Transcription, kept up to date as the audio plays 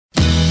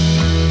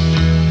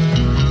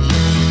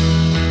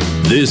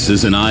This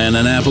is an Eye on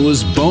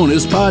Annapolis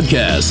bonus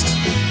podcast.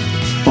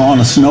 Well,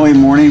 on a snowy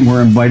morning,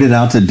 we're invited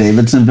out to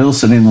Davidsonville,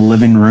 sitting in the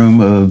living room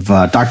of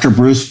Dr.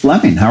 Bruce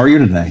Fleming. How are you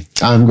today?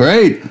 I'm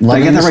great. Well, I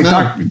get that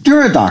right.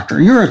 You're a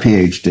doctor. You're a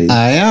PhD.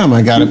 I am.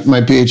 I got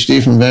my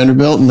PhD from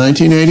Vanderbilt in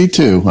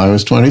 1982. I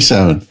was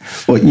 27.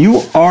 Well,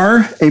 you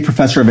are a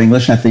professor of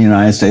English at the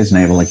United States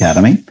Naval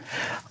Academy.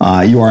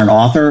 You are an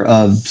author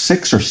of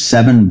 6 or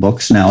 7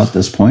 books now at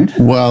this point.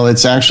 Well,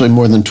 it's actually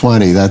more than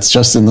 20. That's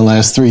just in the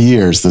last 3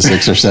 years, the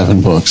 6 or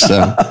 7 books.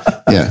 So,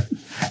 yeah.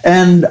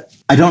 And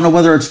I don't know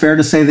whether it's fair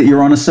to say that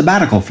you're on a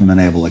sabbatical from the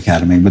Naval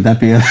Academy. Would that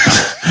be a...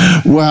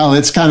 Well,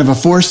 it's kind of a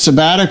forced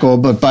sabbatical,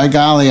 but by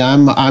golly,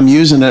 I'm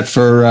using it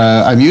for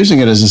I'm using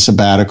it as a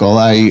sabbatical.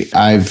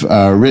 I've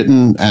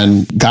written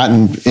and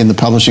gotten in the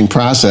publishing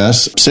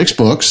process 6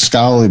 books,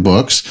 scholarly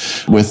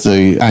books, with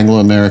the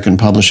Anglo-American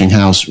publishing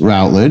house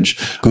Routledge.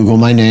 Google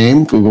my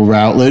name, Google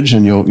Routledge,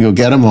 and you'll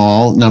get them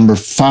all. Number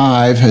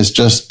 5 has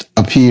just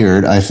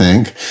appeared, I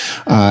think,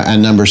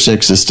 and number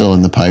 6 is still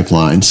in the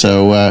pipeline.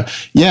 So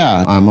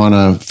yeah, I'm on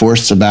a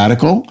forced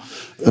sabbatical.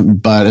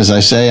 But as I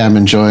say, I'm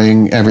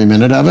enjoying every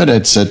minute of it.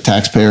 It's at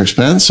taxpayer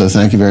expense. So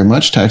thank you very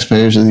much,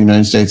 taxpayers of the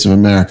United States of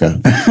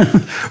America.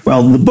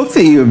 Well, the book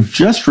that you have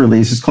just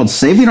released is called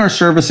Saving Our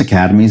Service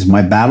Academies,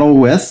 My Battle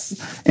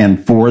with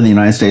and for the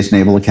United States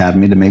Naval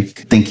Academy to Make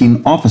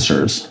Thinking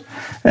Officers.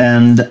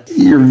 And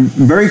you're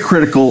very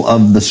critical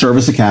of the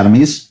service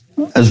academies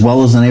as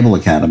well as the Naval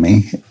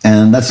Academy.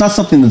 And that's not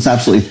something that's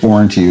absolutely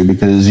foreign to you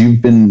because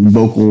you've been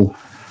vocal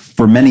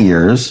for many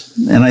years.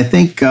 And I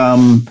think...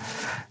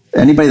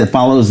 anybody that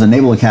follows the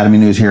Naval Academy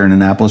news here in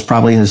Annapolis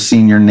probably has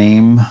seen your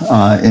name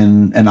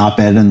in an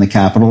op-ed in the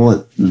Capitol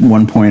at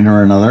one point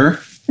or another.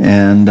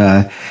 And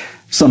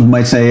some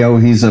might say, oh,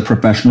 he's a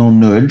professional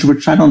nudge,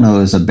 which I don't know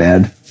is a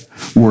bad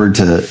word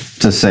to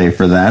say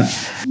for that.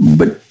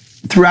 But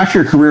throughout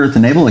your career at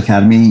the Naval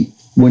Academy,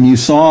 when you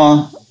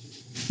saw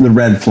the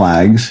red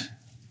flags,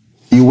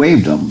 you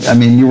waved them. I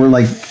mean, you were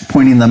like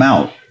pointing them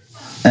out.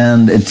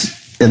 And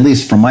it's, at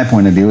least from my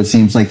point of view, it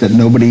seems like that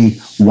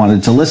nobody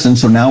wanted to listen.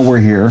 So now we're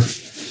here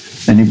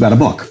and you've got a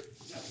book.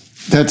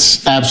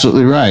 That's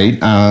absolutely right.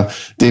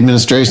 The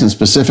administration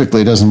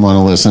specifically doesn't want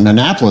to listen.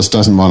 Annapolis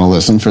doesn't want to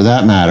listen, for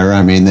that matter.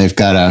 I mean, they've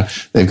got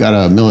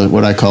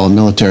what I call a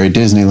military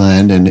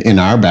Disneyland in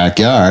our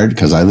backyard,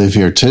 because I live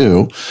here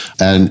too.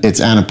 And it's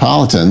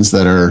Annapolitans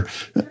that are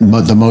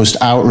the most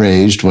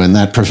outraged when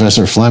that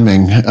Professor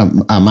Fleming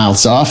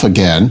mouths off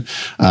again.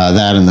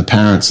 That and the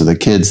parents of the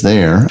kids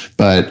there.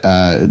 But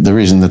the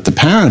reason that the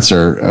parents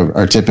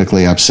are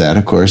typically upset,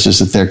 of course, is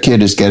that their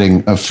kid is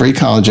getting a free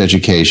college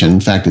education. In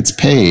fact, it's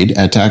paid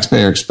at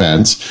taxpayer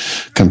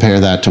expense. Compare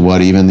that to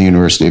what even the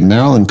University of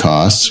Maryland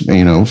costs,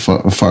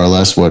 far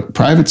less what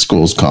private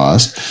schools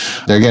cost.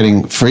 They're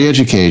getting free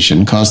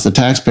education, costs the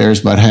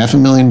taxpayers about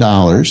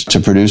 $500,000 to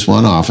produce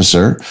one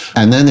officer,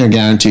 and then they're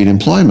guaranteed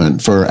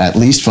employment for at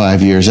least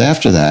 5 years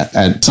after that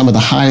at some of the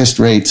highest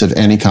rates of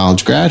any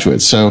college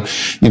graduate. So,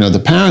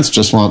 the parents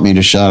just want me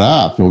to shut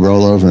up, we'll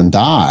roll over and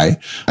die.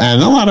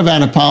 And a lot of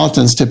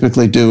Annapolitans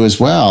typically do as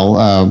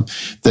well.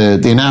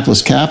 The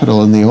Annapolis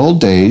Capitol in the old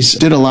days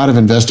did a lot of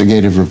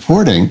investigative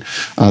reporting.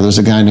 There's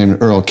a guy named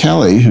Earl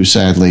Kelly, who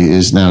sadly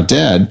is now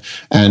dead,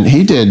 and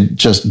he did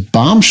just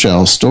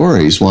bombshell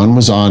stories. One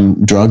was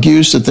on drug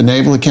use at the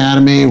Naval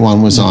Academy.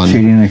 One was on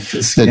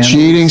the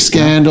cheating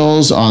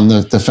scandals, on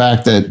the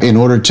fact that in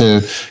order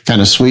to kind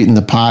of sweeten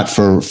the pot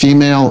for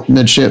female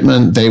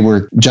midshipmen, they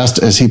were,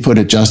 just as he put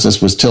it,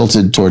 justice was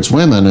tilted towards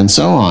women, and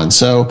so on.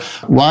 So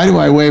why do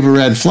I wave a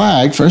red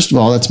flag? First of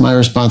all, that's my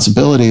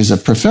responsibility as a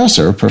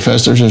professor.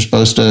 Professors are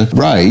supposed to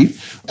write.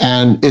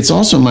 And it's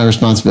also my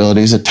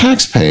responsibility as a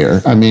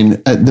taxpayer. I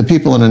mean, the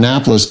people in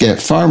Annapolis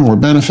get far more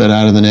benefit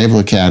out of the Naval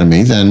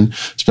Academy than,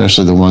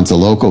 especially the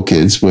local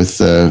kids with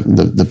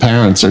the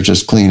parents are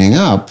just cleaning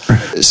up.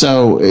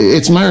 So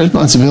it's my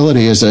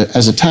responsibility as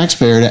a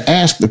taxpayer to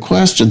ask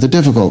the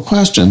difficult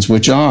questions,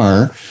 which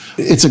are,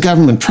 it's a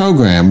government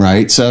program,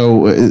 right?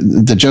 So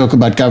the joke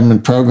about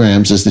government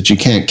programs is that you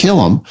can't kill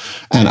them.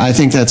 And I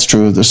think that's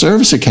true of the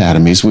service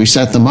academies. We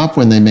set them up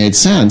when they made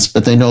sense,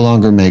 but they no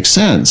longer make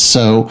sense.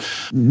 So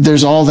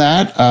there's all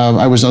that.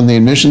 I was on the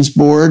admissions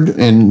board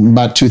in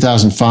about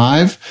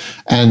 2005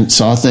 and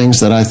saw things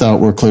that I thought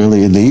were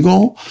clearly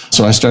illegal.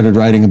 So I started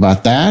writing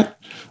about that.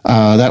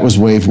 That was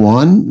wave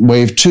 1.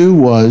 Wave 2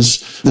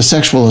 was the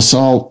sexual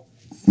assault,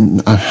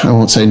 I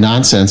won't say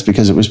nonsense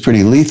because it was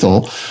pretty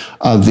lethal,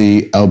 of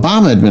the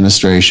Obama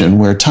administration,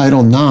 where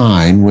Title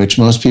IX, which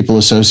most people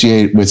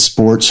associate with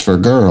sports for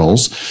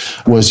girls,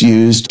 was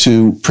used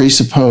to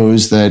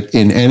presuppose that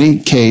in any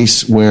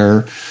case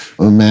where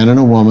a man and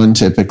a woman,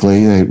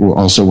 typically, they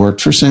also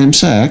worked for same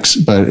sex,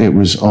 but it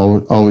was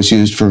always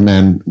used for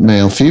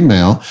male,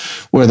 female,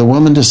 where the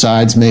woman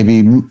decides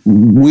maybe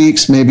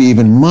weeks, maybe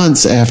even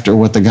months after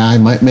what the guy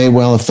may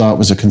well have thought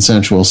was a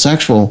consensual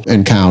sexual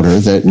encounter,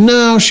 that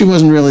no, she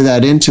wasn't really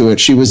that into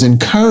it. She was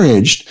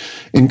encouraged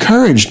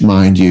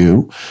mind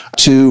you,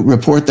 to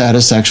report that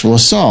as sexual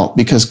assault,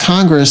 because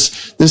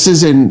Congress, this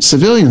is in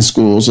civilian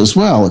schools as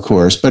well, of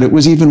course, but it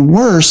was even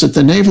worse at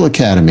the Naval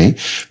Academy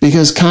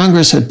because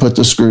Congress had put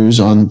the screws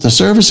on the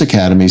service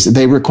academies.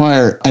 They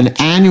require an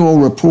annual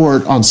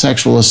report on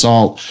sexual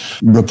assault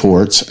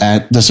reports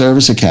at the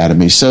service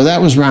academies. So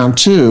that was round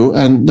 2.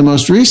 And the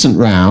most recent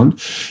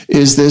round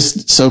is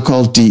this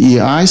so-called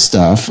DEI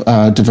stuff,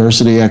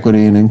 diversity,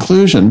 equity, and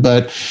inclusion.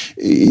 But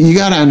you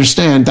got to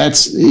understand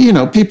that's,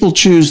 people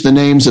choose the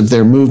names of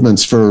their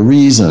movements for a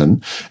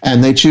reason,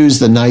 and they choose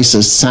the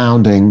nicest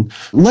sounding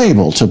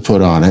label to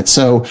put on it.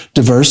 So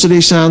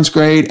diversity sounds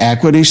great,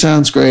 equity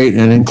sounds great,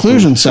 and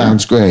inclusion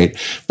sounds great.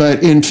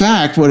 But in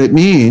fact, what it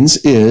means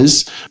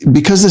is,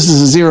 because this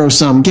is a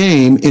zero-sum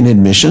game in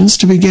admissions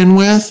to begin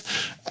with,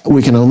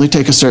 we can only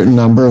take a certain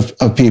number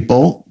of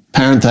people.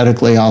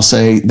 Parenthetically, I'll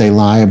say they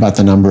lie about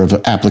the number of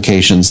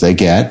applications they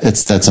get.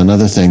 That's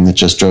another thing that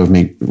just drove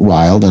me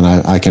wild, and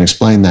I can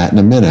explain that in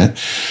a minute.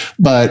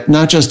 But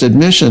not just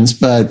admissions,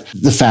 but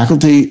the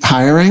faculty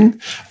hiring.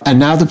 And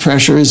now the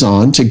pressure is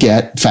on to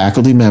get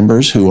faculty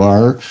members who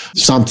are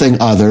something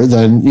other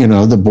than,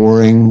 the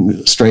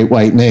boring straight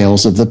white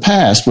males of the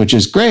past, which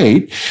is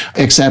great,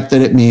 except that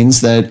it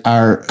means that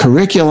our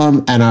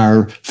curriculum and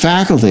our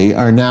faculty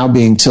are now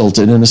being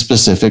tilted in a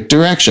specific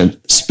direction,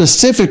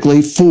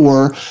 specifically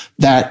for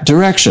that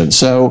direction.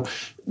 So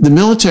the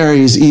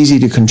military is easy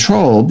to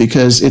control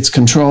because it's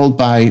controlled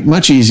by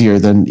much easier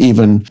than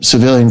even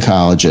civilian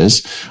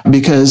colleges,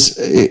 because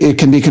it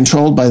can be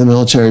controlled by the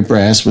military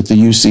brass with the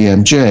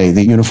UCMJ,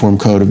 the Uniform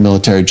Code of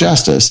Military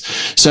Justice.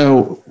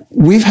 So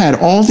we've had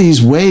all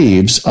these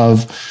waves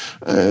of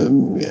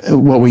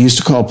what we used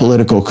to call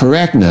political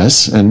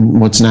correctness and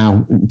what's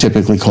now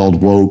typically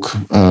called woke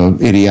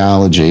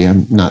ideology.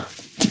 I'm not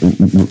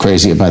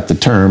crazy about the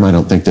term. I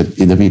don't think that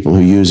the people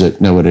who use it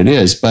know what it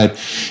is, but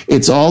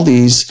it's all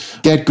these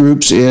get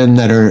groups in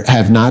that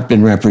have not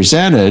been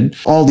represented.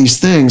 All these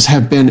things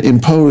have been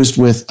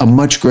imposed with a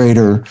much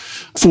greater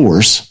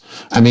force.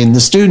 I mean, the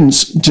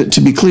students,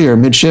 to be clear,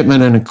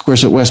 midshipmen and of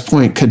course at West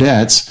Point,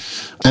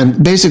 cadets,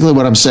 and basically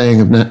what I'm saying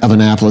of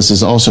Annapolis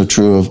is also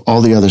true of all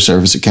the other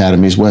service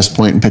academies, West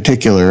Point in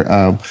particular.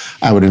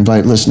 I would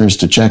invite listeners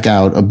to check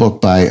out a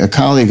book by a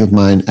colleague of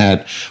mine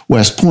at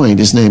West Point.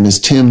 His name is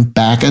Tim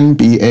Bakken,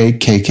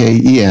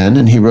 Bakken,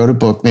 and he wrote a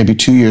book maybe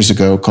 2 years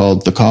ago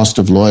called The Cost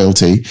of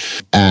Loyalty.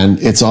 And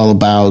it's all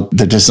about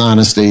the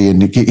dishonesty.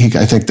 And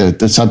I think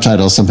the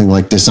subtitle is something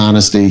like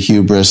Dishonesty,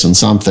 Hubris, and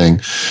something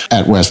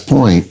at West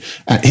Point.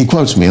 He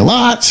quotes me a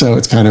lot, so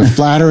it's kind of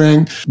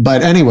flattering.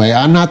 But anyway,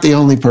 I'm not the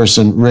only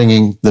person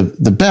ringing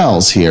the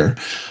bells here.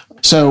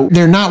 So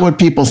they're not what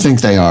people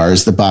think they are,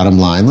 is the bottom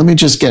line. Let me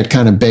just get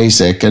kind of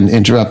basic, and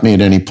interrupt me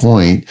at any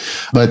point.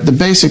 But the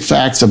basic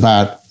facts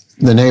about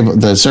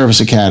the service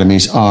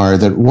academies are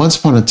that once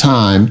upon a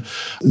time,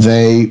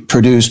 they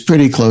produced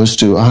pretty close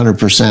to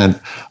 100%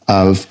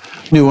 of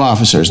new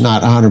officers,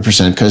 not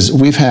 100%, because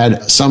we've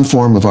had some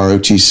form of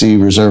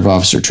ROTC, Reserve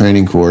Officer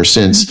Training Corps,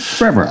 since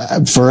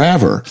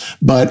forever.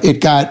 But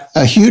it got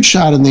a huge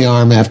shot in the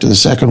arm after the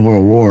Second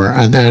World War,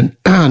 and then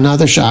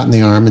another shot in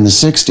the arm in the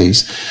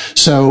 60s.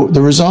 So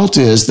the result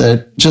is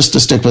that, just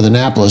to stick with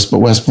Annapolis, but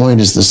West Point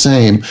is the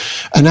same,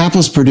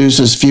 Annapolis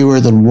produces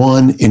fewer than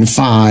 1 in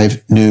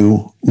 5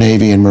 new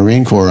Navy and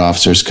Marine Corps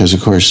officers, because,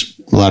 of course,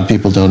 a lot of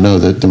people don't know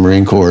that the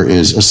Marine Corps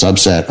is a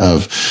subset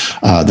of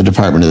the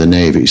Department of the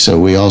Navy. So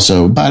we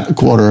also, about a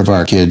quarter of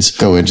our kids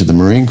go into the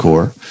Marine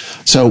Corps.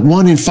 So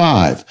 1 in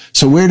 5.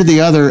 So where did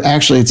the other,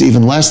 actually it's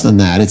even less than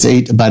that. It's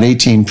about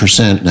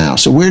 18% now.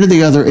 So where did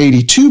the other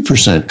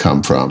 82%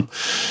 come from?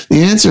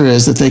 The answer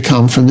is that they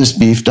come from this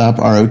beefed up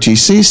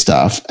ROTC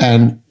stuff.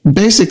 And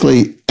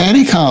basically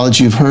any college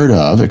you've heard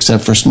of,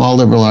 except for small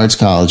liberal arts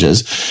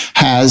colleges,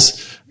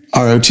 has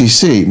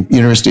ROTC.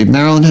 University of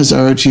Maryland has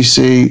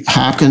ROTC.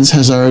 Hopkins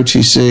has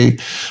ROTC.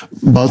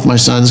 Both my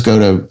sons go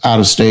to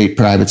out-of-state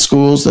private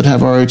schools that have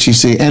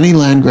ROTC. Any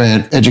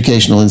land-grant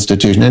educational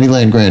institution, any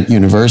land-grant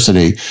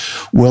university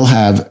will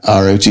have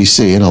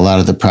ROTC, and a lot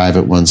of the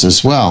private ones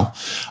as well.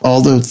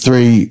 All the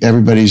three,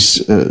 everybody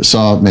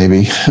saw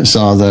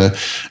the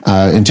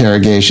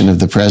interrogation of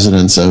the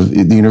presidents of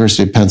the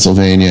University of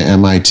Pennsylvania,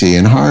 MIT,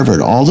 and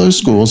Harvard. All those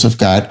schools have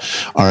got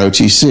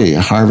ROTC.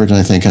 Harvard,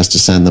 I think, has to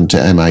send them to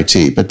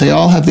MIT, but they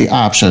all have the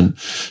option.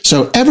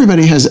 So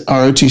everybody has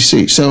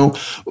ROTC. So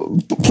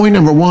point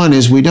number one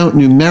is we don't,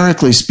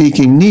 numerically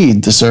speaking,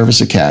 need the service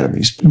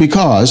academies,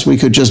 because we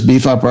could just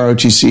beef up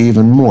ROTC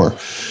even more.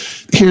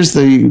 Here's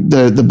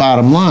the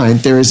bottom line.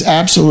 There is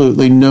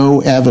absolutely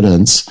no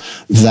evidence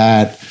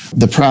that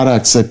the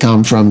products that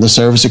come from the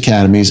service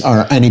academies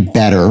are any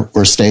better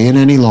or stay in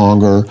any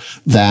longer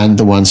than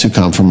the ones who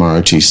come from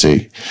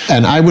ROTC.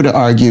 And I would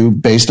argue,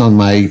 based on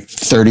my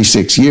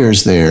 36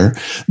 years there,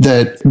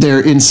 that they're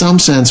in some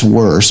sense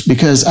worse,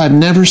 because I've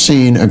never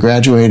seen a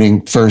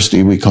graduating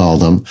firstie, we call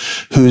them,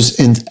 who's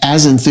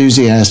as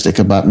enthusiastic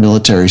about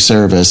military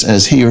service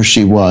as he or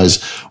she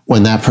was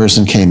when that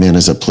person came in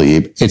as a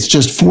plebe. It's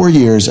just 4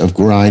 years of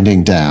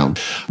grinding down.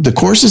 The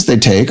courses they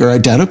take are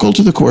identical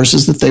to the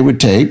courses that they would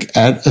take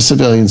at a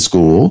civilian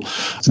school.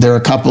 There are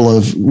a couple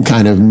of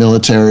kind of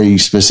military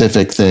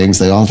specific things.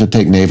 They all have to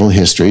take naval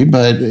history,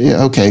 but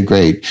okay,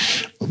 great.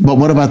 But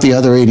what about the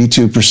other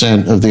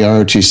 82% of the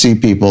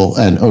ROTC people,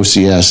 and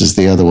OCS is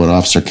the other one,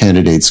 Officer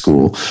Candidate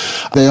School?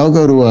 They all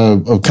go to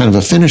a kind of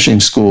a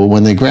finishing school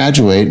when they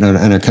graduate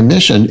and are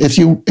commissioned. If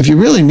you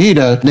really need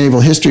a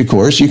naval history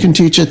course, you can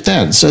teach it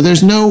then. So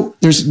there's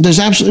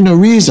absolutely no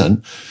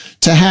reason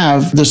to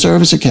have the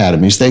service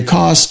academies. They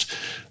cost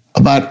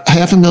about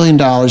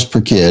 $500,000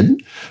 per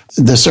kid.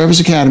 The service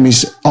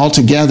academies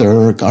altogether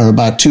are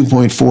about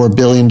 $2.4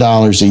 billion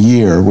a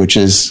year, which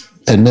is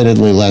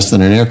admittedly less than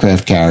an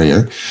aircraft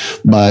carrier,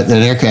 but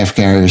an aircraft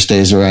carrier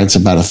stays around. It's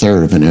about a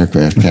third of an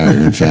aircraft carrier,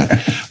 in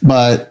fact.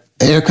 But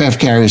aircraft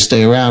carriers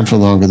stay around for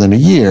longer than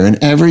a year.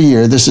 And every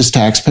year, this is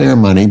taxpayer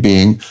money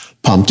being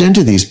pumped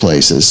into these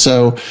places.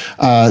 So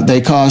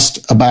they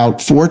cost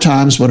about 4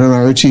 times what an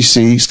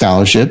ROTC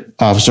scholarship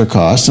officer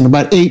costs and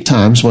about 8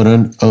 times what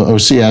an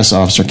OCS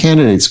officer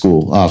candidate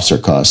school officer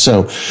costs.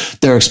 So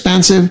they're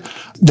expensive.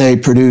 They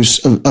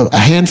produce a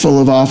handful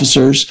of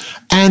officers,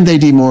 and they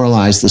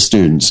demoralize the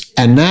students.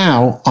 And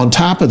now, on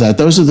top of that,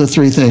 those are the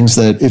 3 things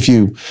that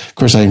of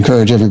course, I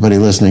encourage everybody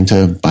listening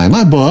to buy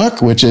my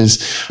book, which is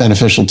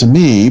beneficial to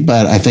me,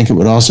 but I think it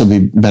would also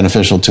be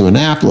beneficial to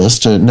Annapolis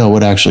to know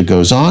what actually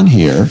goes on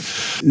here.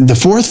 The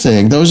 4th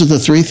thing, those are the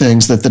 3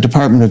 things that the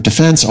Department of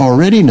Defense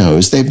already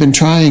knows. They've been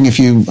trying,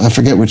 I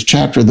forget which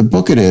chapter of the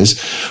book it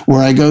is,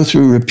 where I go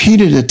through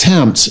repeated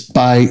attempts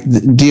by the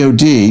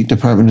DoD,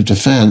 Department of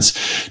Defense,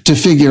 to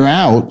figure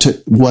out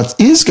what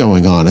is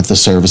going on at the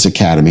service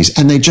academies,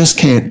 and they just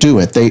can't do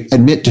it. They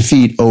admit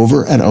defeat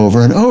over and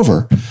over and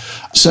over.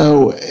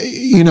 So,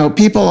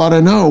 people ought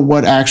to know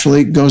what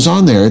actually goes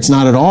on there. It's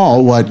not at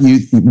all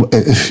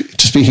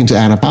speaking to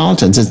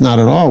Annapolitans, it's not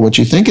at all what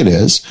you think it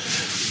is.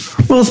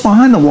 Well, it's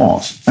behind the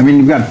walls. I mean,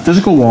 you've got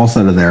physical walls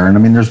that are there, and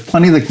I mean, there's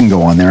plenty that can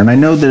go on there. And I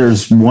know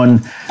there's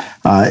one,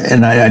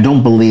 and I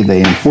don't believe they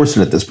enforce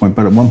it at this point,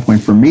 but at one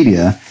point for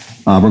media,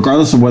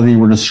 regardless of whether you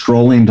were just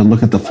strolling to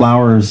look at the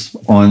flowers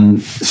on,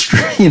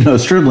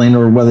 Stribling,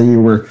 or whether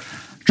you were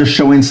just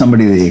showing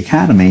somebody the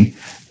academy,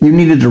 you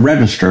needed to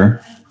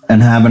register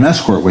and have an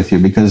escort with you,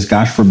 because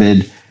gosh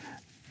forbid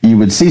you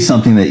would see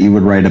something that you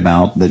would write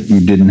about that you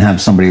didn't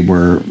have somebody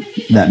where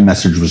that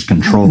message was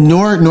controlled.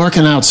 Nor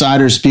can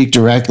outsiders speak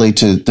directly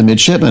to the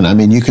midshipmen. I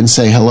mean, you can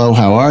say, hello,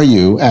 how are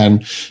you?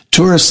 And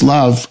tourists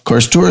love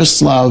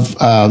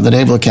the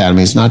Naval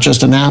Academy. It's not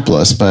just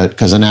Annapolis, but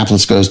because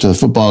Annapolis goes to the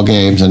football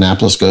games,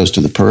 Annapolis goes to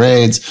the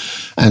parades,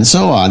 and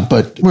so on.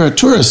 But we're a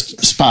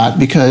tourist spot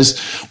because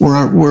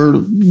we're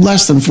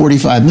less than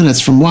 45 minutes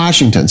from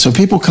Washington. So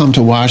people come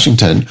to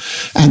Washington,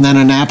 and then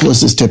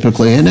Annapolis is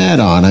typically an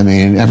add-on. I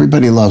mean,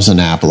 everybody loves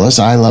Annapolis.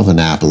 I love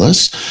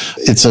Annapolis.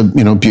 It's a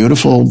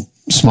beautiful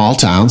small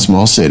town,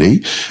 small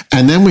city.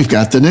 And then we've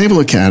got the Naval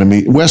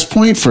Academy. West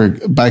Point,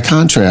 by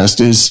contrast,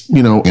 is,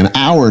 an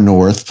hour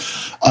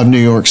north of New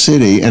York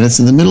City, and it's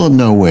in the middle of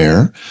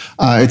nowhere.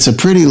 It's a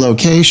pretty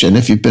location.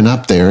 If you've been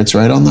up there, it's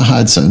right on the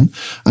Hudson.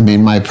 I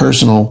mean, my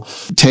personal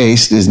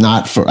taste is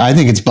not I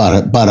think it's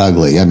but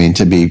ugly. I mean,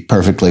 to be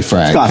perfectly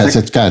frank, because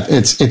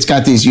it's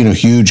got these,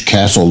 huge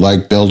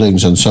castle-like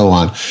buildings and so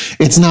on.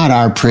 It's not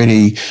our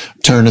pretty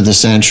turn of the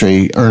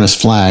century.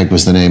 Ernest Flagg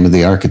was the name of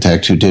the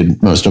architect who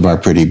did most of our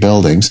pretty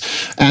buildings.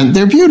 And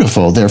they're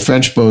beautiful. They're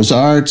French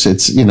Beaux-Arts.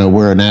 It's,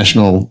 we're a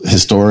national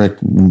historic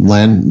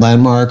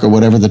landmark, or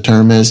whatever the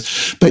term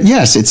is. But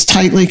yes, it's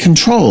tightly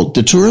controlled.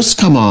 The tourists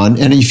come on,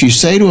 and if you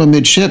say to a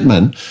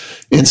midshipman,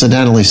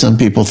 incidentally, some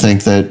people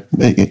think that,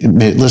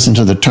 listen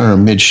to the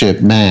term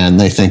midshipman,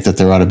 they think that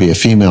there ought to be a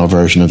female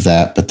version of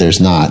that, but there's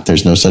not.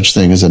 There's no such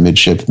thing as a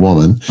midship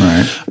woman.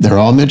 Right. They're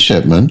all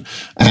midshipmen.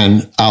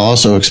 And I'll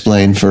also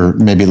explain, for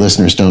maybe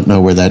listeners don't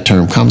know where that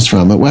term comes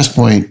from. At West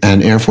Point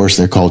and Air Force,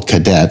 they're called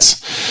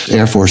cadets.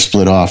 Air Force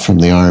split off from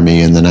the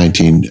Army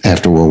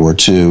after World War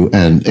II,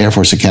 and Air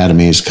Force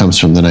Academies comes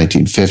from the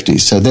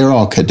 1950s. So they're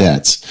all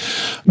cadets.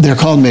 They're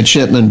called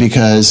midshipmen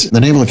because the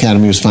Naval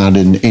Academy was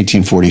founded in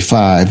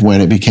 1845,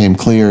 when it became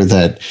clear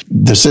that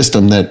the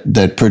system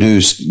that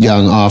produced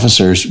young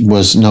officers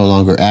was no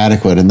longer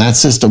adequate. And that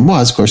system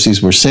was, of course,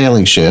 these were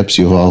sailing ships.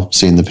 You've all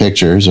seen the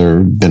pictures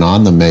or been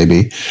on them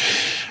maybe.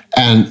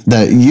 And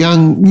the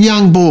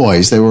young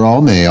boys, they were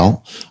all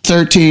male,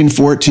 13,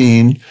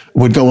 14,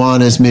 would go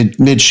on as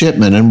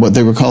midshipmen. And what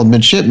they were called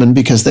midshipmen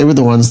because they were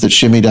the ones that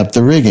shimmied up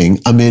the rigging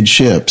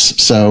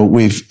amidships. So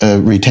we've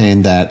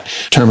retained that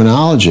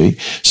terminology.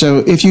 So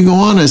if you go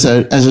on as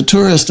a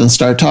tourist and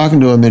start talking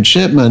to a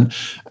midshipman,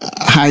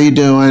 how you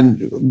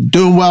doing?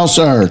 Doing well,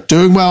 sir.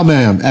 Doing well,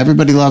 ma'am.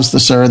 Everybody loves the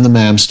sir and the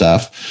ma'am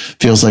stuff.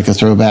 Feels like a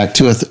throwback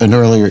to an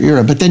earlier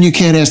era, but then you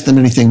can't ask them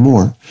anything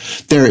more.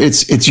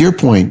 It's your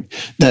point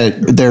that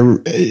they're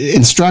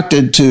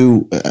instructed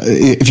to,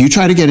 if you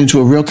try to get into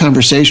a real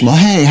conversation, well,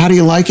 hey, how do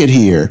you like it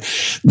here?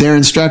 They're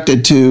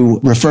instructed to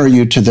refer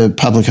you to the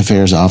public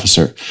affairs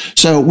officer.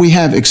 So we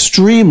have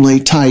extremely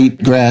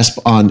tight grasp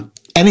on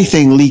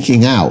anything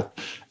leaking out.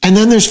 And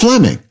then there's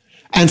Fleming.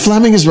 And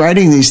Fleming is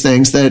writing these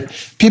things that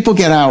people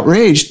get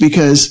outraged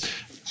because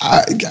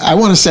I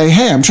want to say,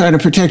 hey, I'm trying to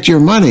protect your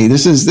money.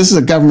 This is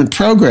a government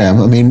program.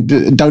 I mean,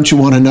 don't you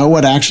want to know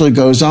what actually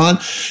goes on?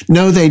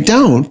 No, they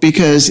don't,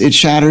 because it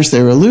shatters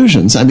their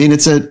illusions. I mean,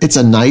 it's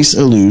a nice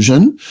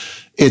illusion.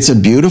 It's a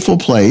beautiful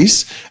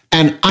place,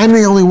 and I'm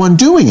the only one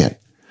doing it.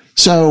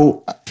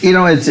 So, you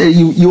know,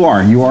 you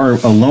are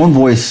a lone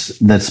voice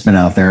that's been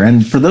out there.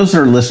 And for those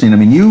that are listening, I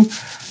mean, you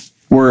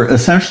were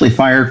essentially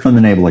fired from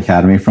the Naval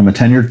Academy from a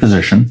tenured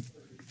position,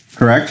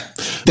 correct?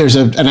 There's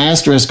an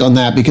asterisk on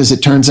that because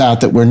it turns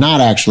out that we're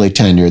not actually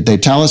tenured. They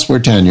tell us we're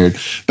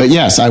tenured. But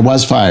yes, I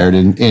was fired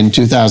in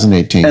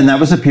 2018. And that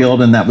was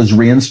appealed and that was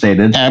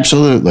reinstated.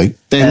 Absolutely.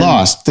 They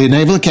lost. The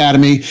Naval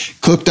Academy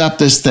cooked up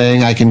this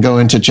thing. I can go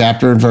into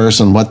chapter and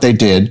verse on what they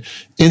did.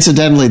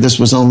 Incidentally, this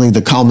was only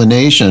the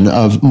culmination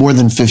of more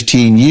than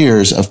 15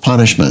 years of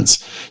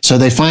punishments. So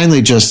they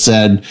finally just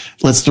said,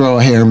 let's throw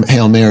a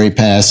Hail Mary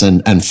pass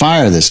and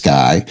fire this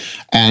guy.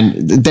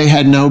 And they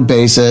had no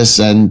basis.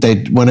 And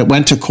when it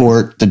went to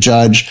court, the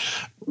judge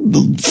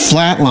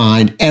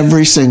flatlined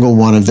every single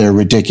one of their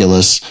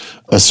ridiculous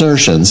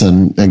assertions.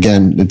 And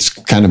again, it's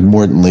kind of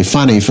mordantly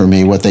funny for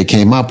me what they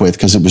came up with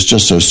because it was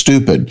just so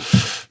stupid.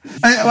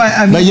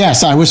 I mean, but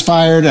yes, I was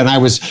fired and I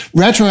was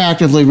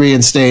retroactively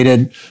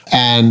reinstated.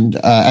 And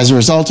as a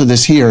result of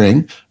this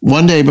hearing,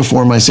 one day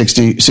before my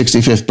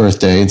 65th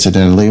birthday,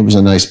 incidentally, it was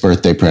a nice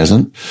birthday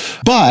present.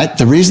 But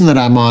the reason that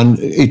I'm on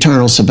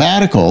eternal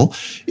sabbatical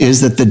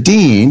is that the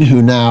dean,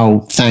 who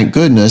now, thank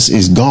goodness,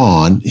 is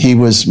gone, he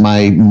was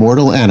my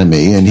mortal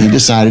enemy, and he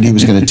decided he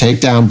was going to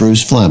take down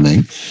Bruce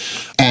Fleming.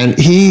 And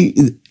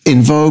he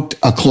invoked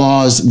a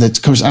clause that's,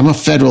 of course, I'm a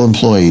federal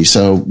employee.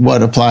 So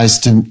what applies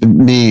to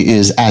me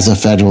is as a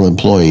federal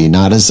employee,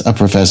 not as a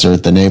professor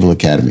at the Naval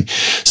Academy.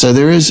 So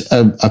there is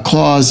a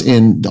clause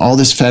in all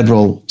this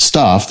federal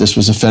stuff. This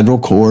was a federal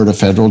court, a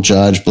federal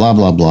judge, blah,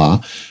 blah,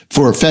 blah,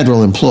 for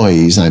federal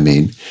employees, I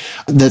mean,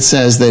 that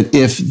says that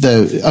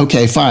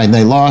okay, fine,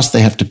 they lost,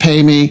 they have to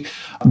pay me,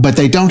 but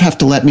they don't have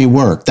to let me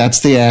work.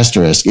 That's the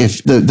asterisk.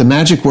 If the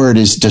magic word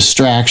is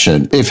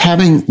distraction, if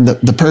having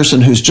the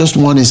person who's just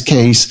won his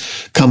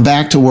case come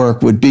back to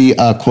work would be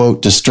a,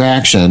 quote,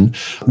 distraction,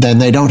 then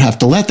they don't have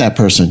to let that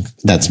person,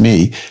 that's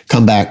me,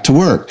 come back to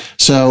work.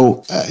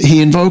 So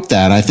he invoked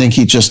that. I think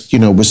he just,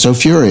 was so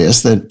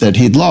furious that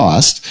he'd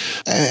lost.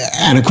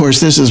 And of course,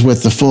 this is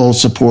with the full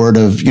support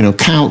of,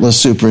 countless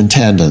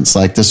superintendents,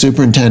 like the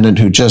superintendent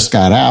who just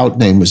got out,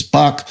 name was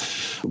Buck,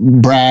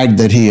 bragged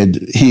that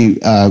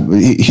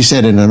he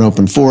said in an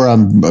open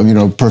forum,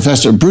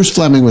 Professor Bruce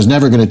Fleming was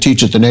never going to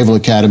teach at the Naval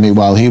Academy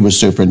while he was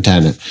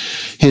superintendent.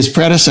 His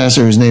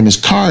predecessor, whose name is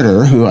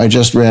Carter, who I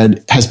just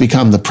read, has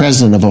become the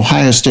president of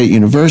Ohio State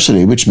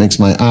University, which makes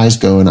my eyes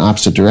go in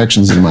opposite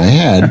directions in my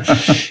head.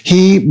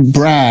 He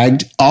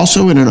bragged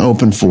also in an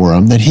open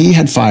forum that he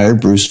had fired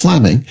Bruce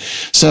Fleming.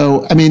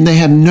 So, I mean, they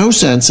have no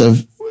sense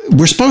of,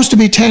 we're supposed to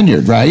be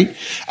tenured, right?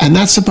 And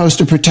that's supposed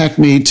to protect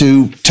me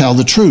to tell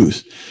the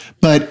truth.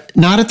 But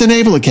not at the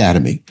Naval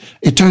Academy.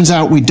 It turns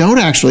out we don't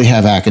actually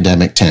have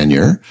academic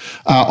tenure.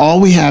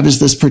 All we have is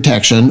this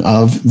protection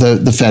of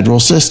the federal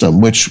system,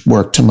 which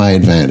worked to my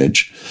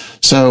advantage.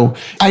 So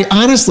I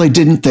honestly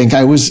didn't think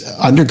I was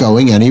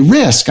undergoing any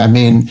risk. I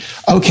mean,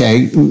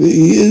 okay,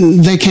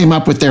 they came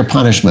up with their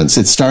punishments.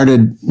 It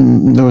started,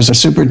 there was a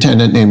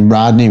superintendent named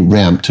Rodney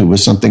Rempt, who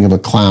was something of a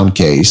clown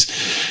case.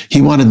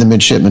 He wanted the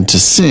midshipmen to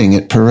sing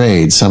at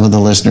parades. Some of the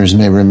listeners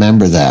may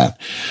remember that.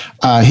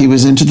 He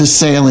was into the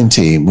sailing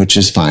team, which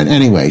is fine.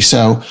 Anyway,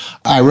 so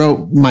I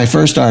wrote my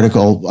first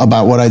article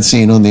about what I'd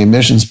seen on the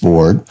admissions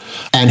board,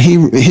 and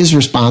his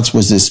response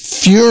was this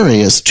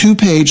furious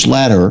 2-page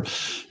letter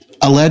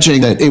alleging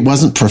that it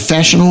wasn't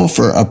professional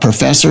for a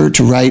professor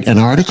to write an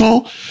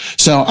article.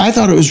 So I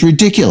thought it was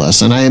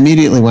ridiculous. And I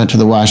immediately went to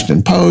the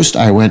Washington Post.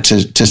 I went to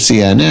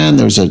CNN.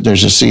 There's a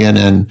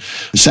CNN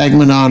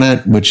segment on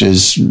it, which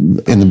is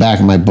in the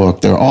back of my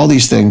book. There are all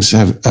these things.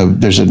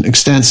 There's an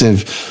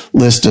extensive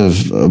list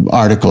of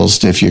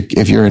articles if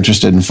you're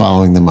interested in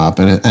following them up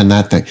and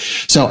that thing.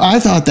 So I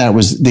thought that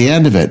was the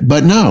end of it.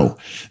 But no,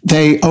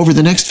 over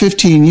the next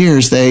 15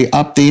 years, they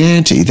upped the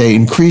ante. They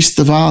increased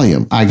the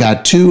volume. I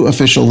got 2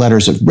 official letters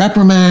of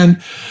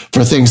reprimand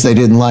for things they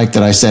didn't like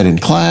that I said in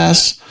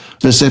class.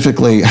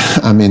 Specifically,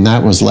 I mean,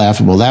 that was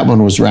laughable. That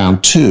one was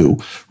round 2.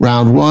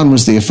 Round 1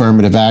 was the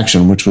affirmative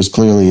action, which was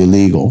clearly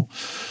illegal.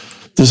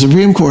 The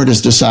Supreme Court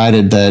has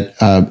decided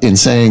that in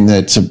saying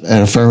that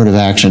an affirmative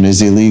action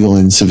is illegal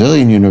in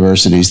civilian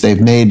universities, they've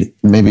made,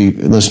 maybe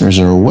listeners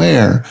are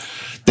aware,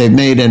 they've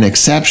made an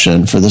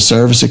exception for the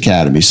service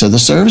academies. So the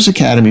service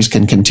academies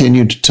can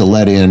continue to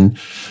let in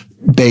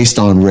based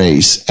on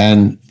race.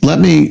 And let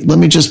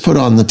me just put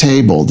on the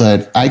table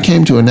that I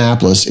came to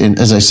Annapolis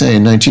as I say,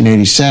 in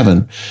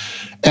 1987,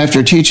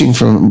 after teaching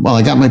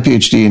I got my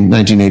PhD in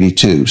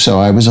 1982. So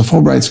I was a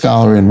Fulbright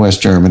scholar in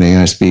West Germany.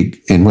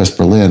 In West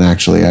Berlin,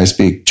 actually. I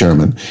speak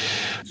German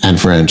and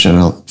French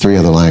and 3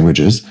 other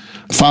languages.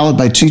 followed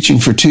by teaching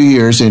for 2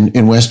 years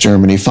in West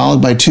Germany,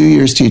 followed by 2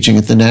 years teaching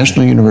at the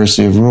National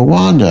University of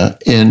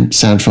Rwanda in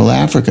Central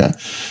Africa.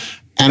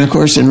 And of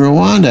course, in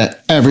Rwanda,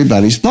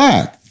 everybody's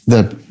black.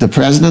 The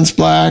president's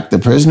black, the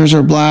prisoners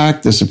are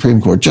black, the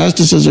Supreme Court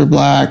justices are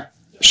black,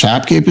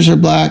 shopkeepers are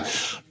black.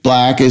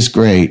 Black is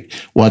great.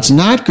 What's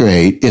not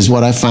great is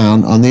what I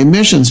found on the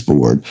admissions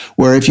board,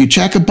 where if you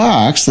check a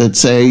box that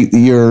say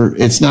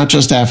it's not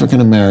just African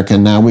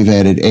American, now we've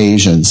added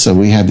Asians. So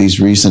we have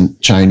these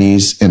recent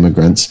Chinese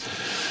immigrants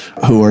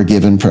who are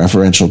given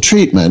preferential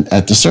treatment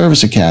at the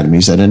service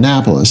academies at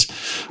Annapolis.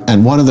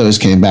 And one of those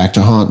came back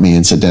to haunt me,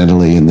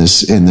 incidentally,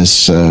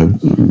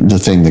 the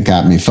thing that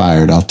got me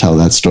fired. I'll tell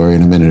that story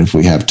in a minute if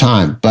we have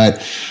time.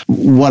 But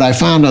what I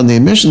found on the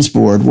admissions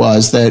board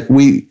was that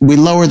we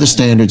lower the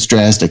standards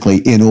drastically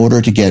in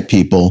order to get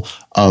people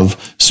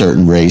of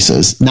certain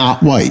races,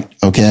 not white,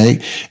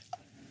 okay?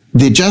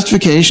 The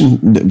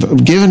justification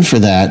given for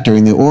that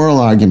during the oral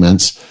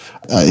arguments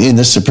in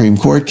the Supreme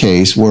Court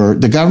case were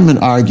the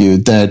government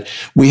argued that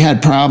we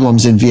had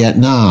problems in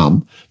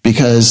Vietnam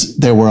because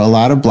there were a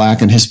lot of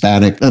black and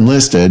Hispanic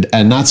enlisted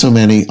and not so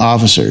many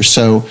officers.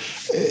 So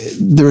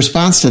the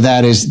response to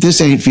that is, this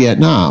ain't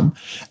Vietnam.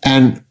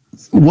 And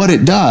what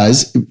it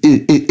does,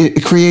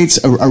 it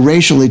creates a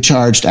racially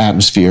charged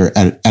atmosphere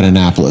at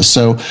Annapolis.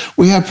 So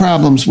we have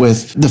problems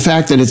with the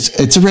fact that it's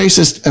a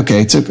racist,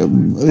 okay, it's a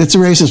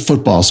racist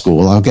football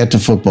school. I'll get to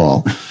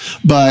football.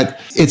 But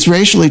it's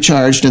racially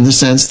charged in the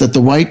sense that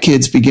the white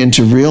kids begin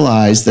to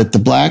realize that the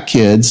black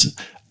kids,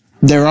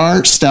 there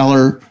are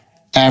stellar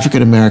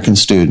African-American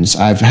students.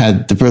 I've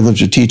had the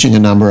privilege of teaching a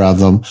number of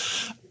them.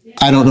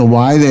 I don't know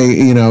why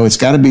it's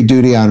got to be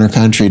duty, honor,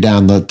 country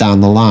down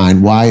the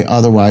line. Why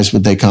otherwise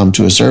would they come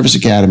to a service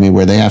academy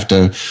where they have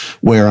to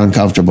wear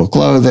uncomfortable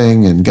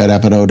clothing and get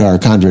up at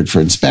ODARC 100 for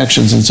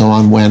inspections and so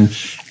on, when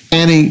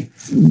any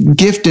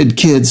gifted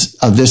kids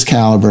of this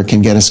caliber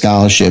can get a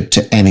scholarship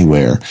to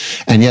anywhere,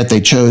 and yet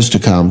they chose to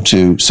come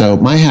to. So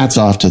my hat's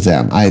off to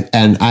them.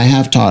 I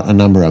have taught a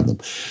number of them.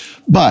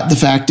 But the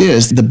fact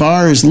is, the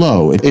bar is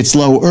low. It's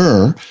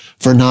lower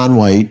for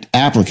non-white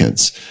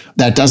applicants.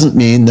 That doesn't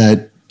mean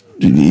that,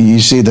 you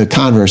see the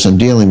converse I'm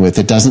dealing with.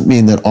 It doesn't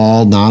mean that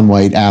all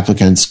non-white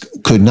applicants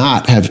could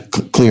not have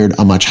cleared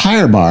a much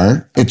higher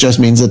bar. It just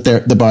means that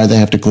the bar they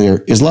have to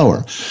clear is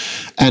lower.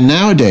 And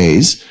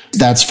nowadays,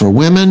 that's for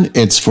women.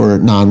 It's for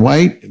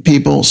non-white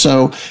people.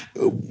 So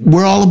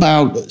we're all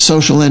about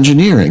social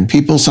engineering.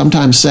 People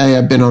sometimes say,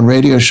 I've been on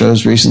radio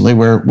shows recently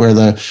where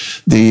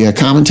the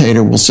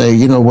commentator will say,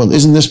 well,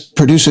 isn't this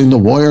producing the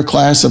warrior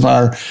class of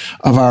our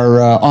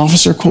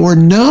officer corps?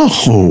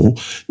 No.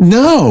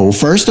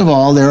 First of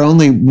all, they're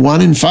only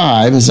 1 in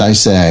 5, as I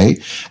say,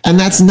 and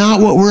that's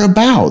not what we're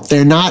about.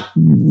 They're not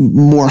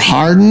more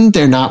hardened.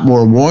 They're not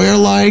more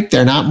warrior-like.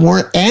 They're not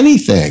more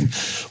anything.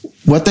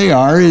 What they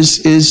are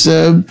is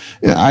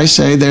I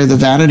say they're the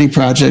vanity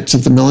projects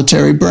of the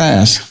military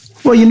brass.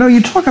 Well,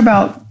 you talk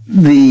about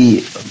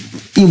the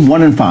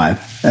 1 in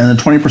 5 and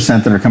the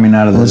 20% that are coming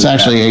out of it's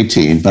actually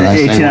 18, but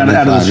 18 out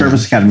of the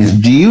service academies.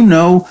 Do you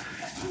know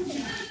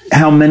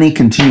how many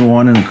continue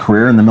on in a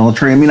career in the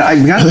military? I mean,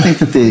 I've got to think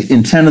that the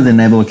intent of the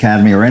Naval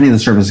Academy or any of the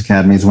service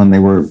academies when they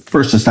were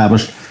first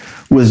established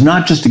was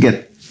not just to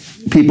get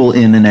people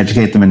in and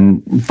educate them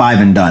in 5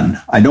 and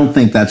done. I don't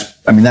think that's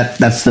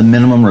the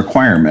minimum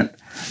requirement.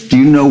 Do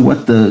you know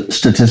what the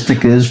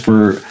statistic is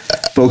for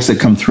folks that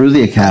come through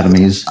the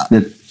academies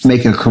that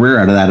make a career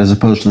out of that as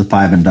opposed to the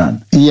 5 and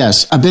done?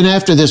 Yes, I've been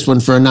after this one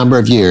for a number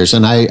of years,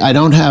 and I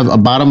don't have a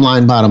bottom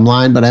line,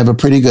 but I have a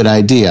pretty good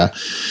idea.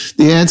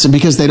 The answer,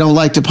 because they don't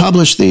like to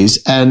publish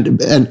these, and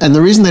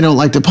the reason they don't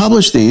like to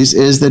publish these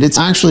is that it's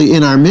actually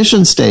in our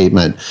mission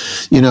statement.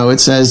 It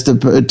says to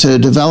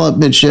develop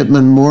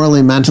midshipmen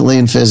morally, mentally,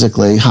 and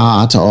physically,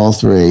 to all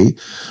three,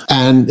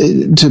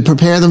 and to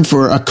prepare them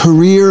for a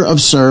career of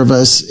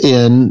service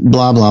in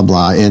blah, blah,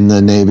 blah, in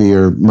the Navy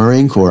or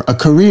Marine Corps, a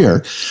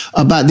career.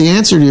 But the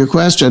answer to your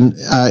question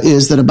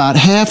is that about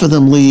half of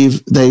them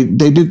leave.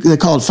 They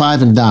call it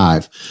 5 and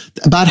dive.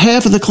 About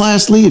half of the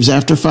class leaves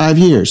after 5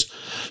 years.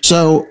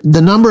 So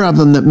the number of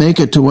them that make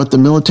it to what the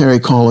military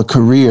call a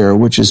career,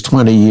 which is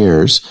 20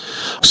 years,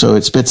 so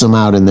it spits them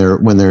out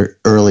when they're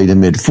early to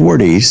mid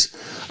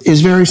 40s,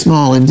 is very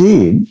small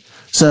indeed.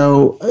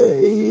 So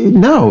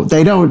no,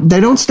 they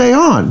don't stay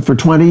on for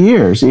 20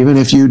 years, even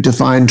if you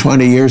define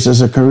 20 years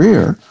as a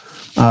career,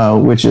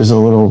 which is a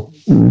little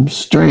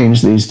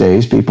strange these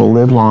days. People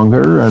live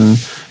longer and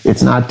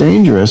it's not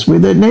dangerous.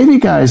 The Navy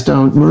guys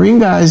don't. Marine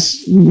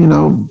guys,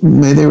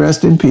 may they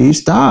rest in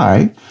peace,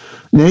 die.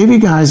 Navy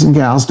guys and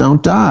gals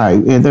don't die.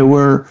 There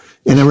were,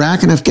 in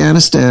Iraq and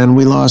Afghanistan,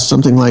 we lost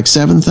something like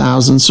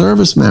 7,000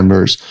 service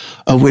members,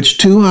 of which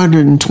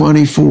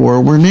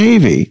 224 were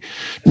Navy.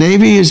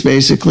 Navy is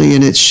basically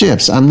in its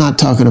ships. I'm not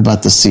talking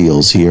about the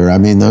SEALs here. I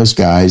mean, those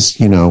guys,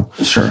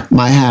 Sure.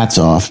 My hat's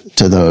off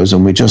to those.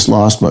 And we just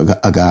lost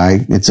a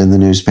guy. It's in the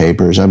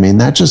newspapers. I mean,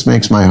 that just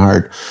makes my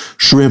heart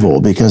shrivel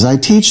because I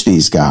teach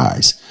these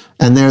guys.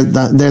 and they're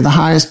the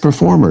highest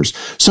performers.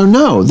 So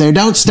no, they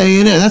don't stay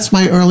in it. That's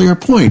my earlier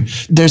point.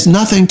 There's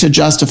nothing to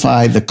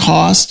justify the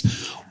cost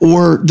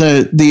or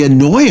the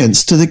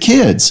annoyance to the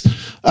kids.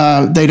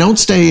 They don't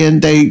stay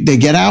in. They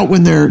get out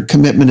when their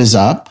commitment is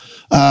up.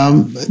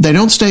 They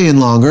don't stay in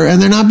longer,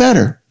 and they're not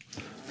better.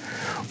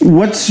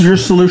 What's your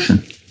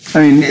solution? I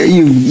mean,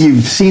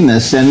 you've seen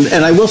this, and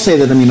I will say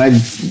that, I mean,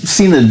 I've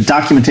seen the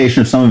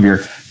documentation of some of your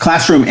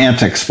classroom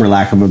antics, for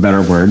lack of a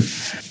better word.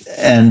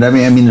 And I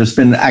mean, there's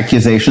been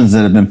accusations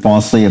that have been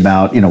falsely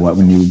about,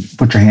 when you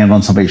put your hand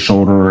on somebody's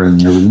shoulder,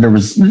 and there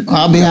was.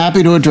 I'll be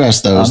happy to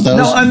address those.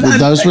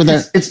 Those were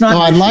the. It's not. No,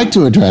 I'd like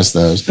to address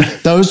those.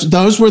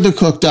 Those were the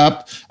cooked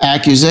up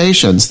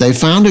accusations. They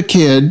found a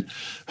kid.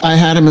 I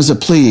had him as a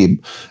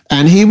plebe,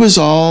 and he was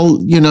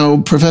all,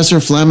 Professor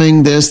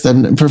Fleming this,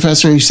 then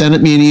Professor, he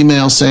sent me an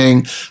email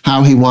saying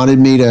how he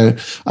wanted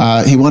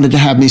to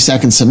have me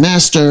second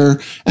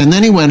semester. And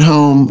then he went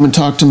home and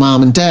talked to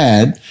mom and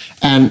dad,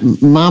 and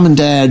mom and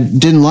dad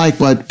didn't like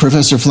what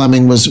Professor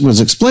Fleming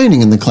was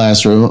explaining in the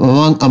classroom.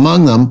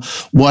 Among them,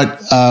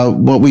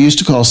 what we used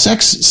to call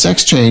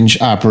sex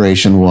change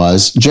operation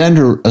was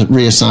gender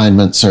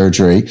reassignment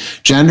surgery,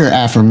 gender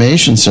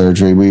affirmation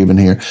surgery, we even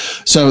hear.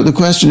 So the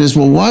question is,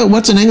 well,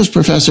 what's an English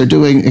professor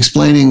doing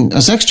explaining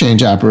a sex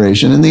change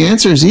operation? And the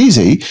answer is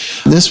easy.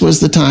 This was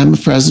the time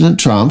of President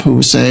Trump, who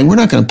was saying, we're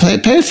not going to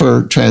pay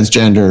for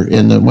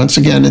transgender. Once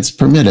again, it's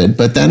permitted,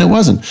 but then it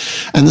wasn't.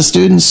 And the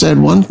students said,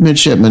 one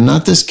midshipman,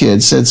 not this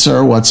kid, said,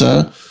 sir, what's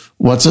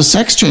a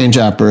sex change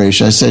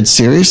operation? I said,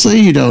 seriously,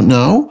 you don't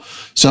know?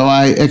 So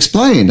I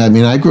explained. I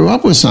mean, I grew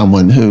up with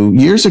someone who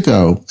years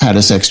ago had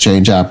a sex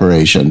change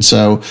operation.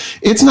 So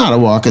it's not a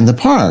walk in the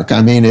park.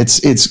 I mean,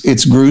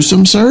 it's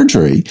gruesome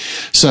surgery.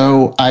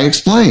 So I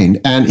explained,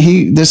 and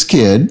this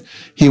kid,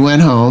 he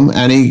went home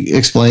and he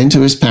explained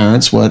to his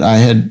parents what I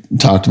had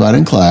talked about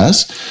in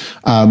class,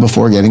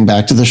 before getting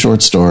back to the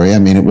short story. I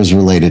mean, it was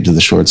related to the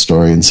short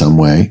story in some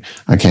way.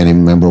 I can't even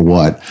remember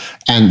what.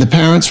 And the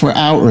parents were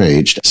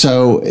outraged.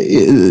 So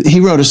he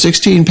wrote a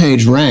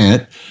 16-page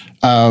rant,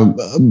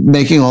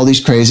 making all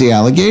these crazy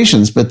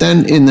allegations. But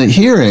then in the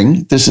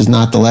hearing, this is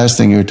not the last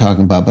thing you were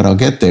talking about, but I'll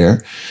get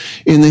there.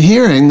 In the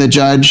hearing, the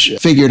judge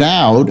figured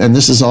out, and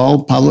this is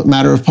all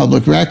matter of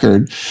public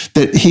record,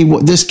 that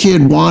this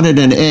kid wanted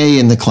an A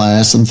in the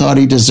class and thought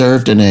he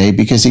deserved an A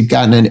because he'd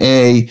gotten an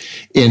A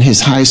in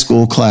his high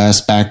school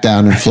class back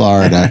down in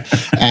Florida.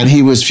 And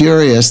he was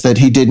furious that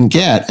he didn't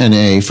get an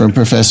A from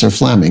Professor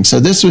Fleming. So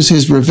this was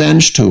his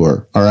revenge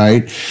tour, all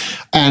right?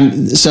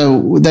 And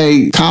so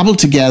they cobbled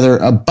together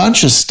a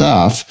bunch of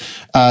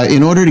stuff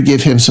in order to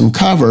give him some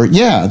cover.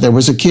 Yeah, there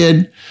was a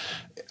kid.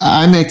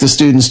 I make the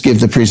students give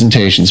the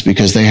presentations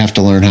because they have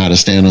to learn how to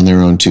stand on their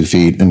own 2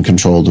 feet and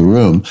control the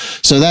room.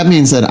 So that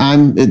means that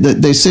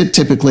they sit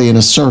typically in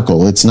a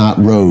circle. It's not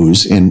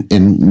rows in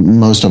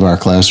most of our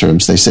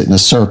classrooms. They sit in a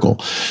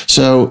circle.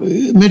 So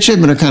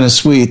midshipmen are kind of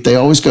sweet. They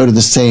always go to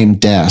the same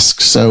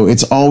desk. So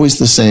it's always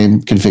the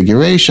same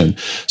configuration.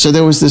 So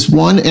there was this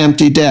one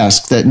empty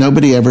desk that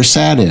nobody ever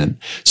sat in.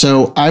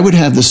 So I would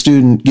have the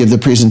student give the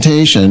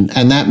presentation,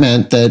 and that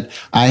meant that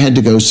I had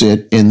to go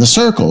sit in the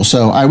circle.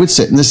 So I would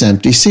sit in this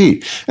empty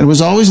seat, and it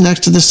was always next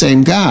to the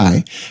same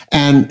guy.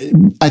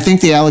 And I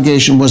think the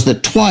allegation was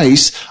that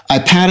twice I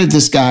patted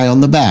this guy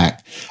on the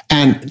back.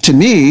 And to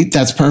me,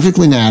 that's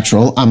perfectly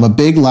natural. I'm a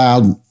big,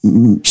 loud,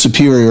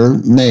 superior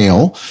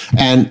male,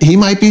 and he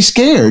might be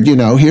scared.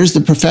 Here's the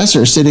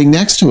professor sitting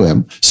next to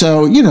him.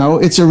 So,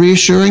 it's a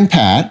reassuring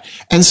pat.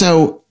 And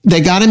so they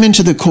got him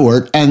into the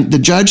court, and the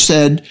judge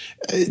said,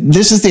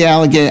 this is the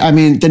allegation. I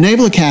mean, the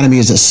Naval Academy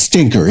is a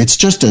stinker. It's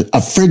just a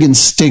friggin'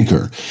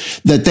 stinker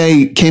that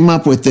they came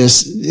up with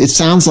this. It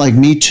sounds like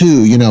Me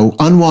Too,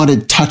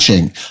 unwanted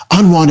touching.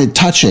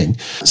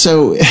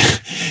 So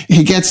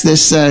he gets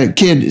this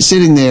kid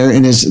sitting there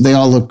they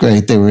all look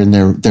great. They were in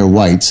their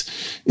whites.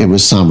 It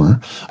was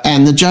summer.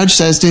 And the judge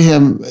says to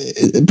him,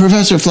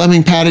 Professor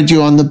Fleming patted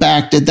you on the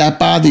back. Did that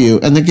bother you?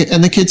 And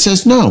the kid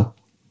says, no.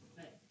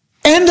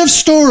 End of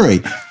story.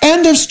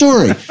 And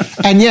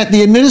yet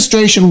the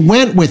administration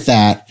went with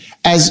that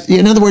as,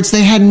 in other words,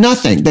 they had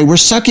nothing. They were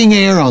sucking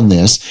air on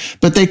this,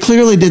 but they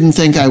clearly didn't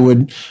think I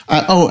would.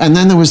 And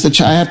then there was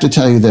I have to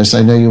tell you this.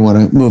 I know you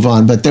want to move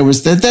on, but then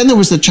there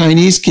was the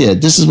Chinese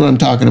kid. This is what I'm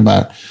talking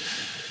about.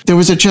 There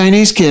was a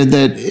Chinese kid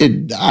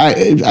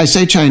I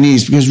say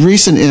Chinese because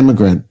recent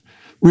immigrant.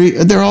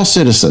 They're all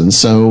citizens.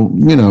 So,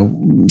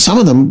 some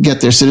of them get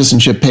their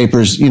citizenship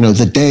papers,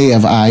 the day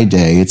of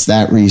I-Day. It's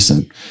that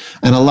recent.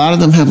 And a lot of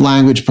them have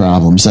language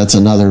problems. That's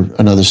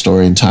another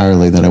story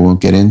entirely that I won't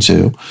get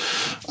into,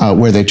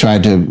 where they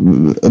tried to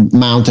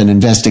mount an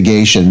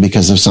investigation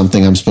because of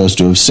something I'm supposed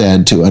to have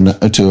said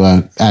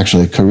to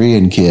actually a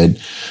Korean kid.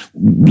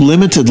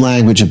 Limited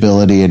language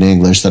ability in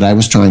English that I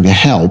was trying to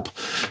help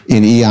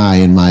in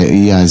EI, and my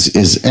EI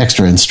is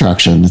extra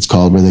instruction. It's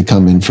called, where they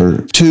come in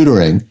for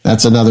tutoring.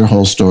 That's another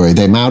whole story.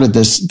 They mounted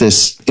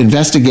this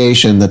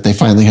investigation that they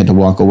finally had to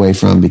walk away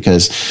from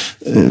because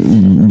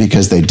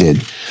they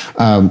did.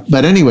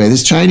 But anyway,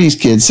 this Chinese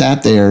kid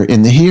sat there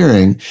in the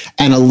hearing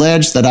and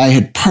alleged that I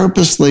had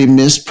purposely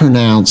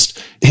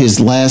mispronounced his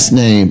last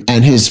name,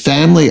 and his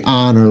family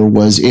honor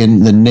was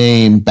in the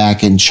name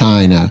back in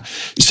China.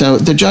 So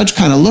the judge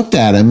kind of looked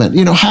at him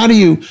and, how do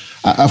you,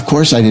 of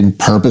course I didn't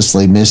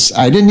purposely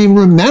I didn't even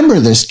remember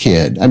this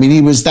kid. I mean,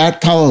 he was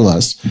that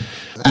colorless.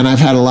 And I've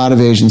had a lot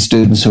of Asian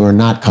students who are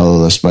not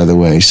colorless, by the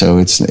way. So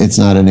it's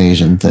not an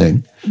Asian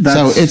thing.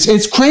 So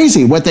it's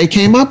crazy what they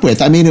came up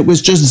with. I mean, it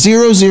was just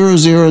 0, 0,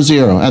 0,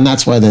 0, and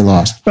that's why they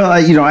lost. Well,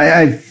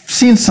 I've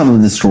seen some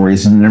of the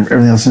stories and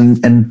everything else,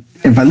 and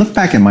if I look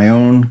back at my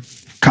own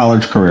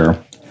college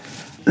career,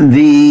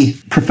 the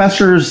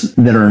professors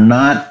that are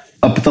not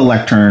up at the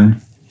lectern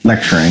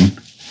lecturing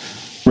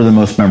were the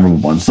most memorable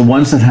ones. The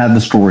ones that had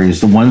the stories,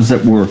 the ones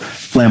that were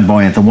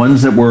flamboyant, the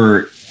ones that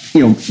were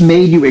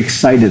made you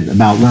excited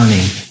about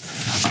learning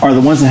are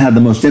the ones that had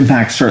the most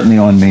impact, certainly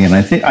on me. And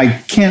I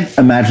can't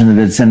imagine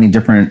that it's any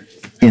different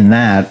in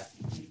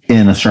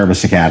a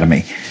service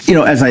academy.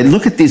 As I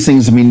look at these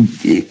things, I mean,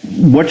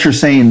 what you're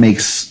saying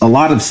makes a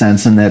lot of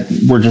sense in that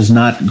we're just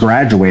not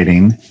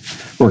graduating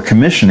or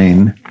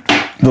commissioning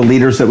the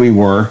leaders that we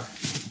were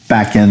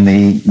back in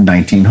the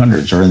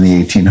 1900s or in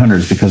the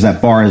 1800s, because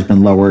that bar has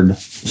been lowered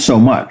so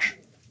much.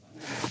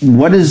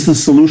 What is the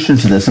solution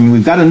to this? I mean,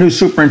 we've got a new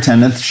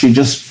superintendent. She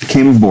just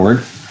came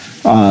aboard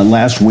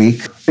last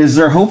week. Is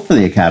there hope for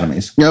the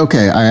academies?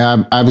 Okay, I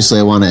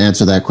want to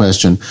answer that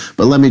question,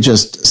 but let me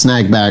just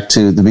snag back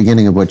to the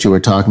beginning of what you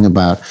were talking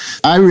about.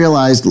 I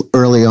realized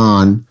early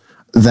on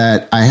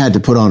that I had to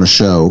put on a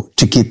show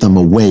to keep them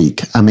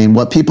awake. I mean,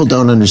 what people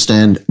don't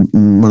understand,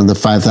 one of the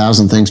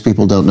 5,000 things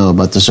people don't know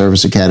about the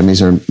service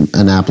academies, or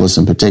Annapolis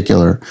in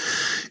particular,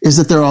 is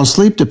that they're all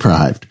sleep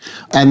deprived.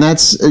 And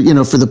that's,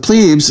 for the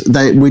plebes,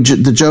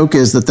 the joke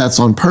is that that's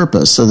on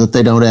purpose so that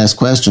they don't ask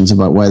questions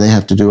about why they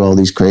have to do all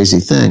these crazy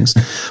things.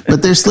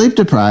 But they're sleep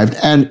deprived.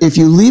 And if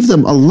you leave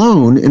them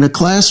alone in a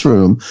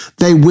classroom,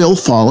 they will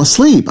fall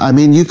asleep. I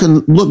mean, you can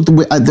look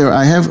there.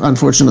 I have,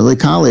 unfortunately,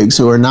 colleagues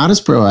who are not as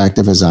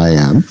proactive as I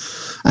am,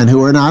 and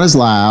who are not as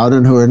loud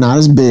and who are not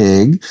as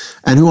big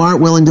and who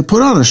aren't willing to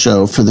put on a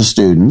show for the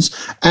students.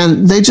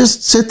 And they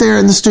just sit there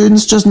and the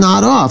students just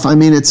nod off. I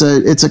mean, it's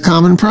a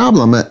common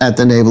problem at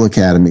the Naval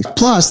Academy.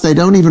 Plus, they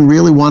don't even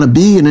really want to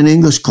be in an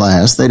English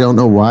class. They don't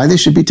know why they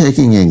should be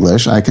taking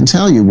English. I can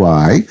tell you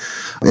why.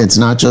 It's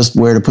not just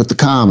where to put the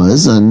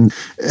commas, and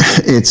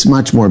it's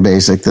much more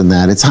basic than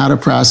that. It's how to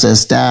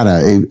process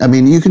data. I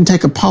mean, you can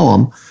take a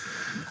poem,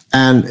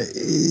 and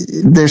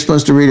they're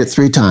supposed to read it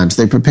 3 times.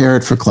 They prepare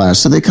it for class.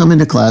 So they come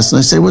into class and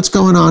I say, what's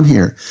going on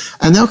here?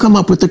 And they'll come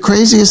up with the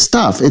craziest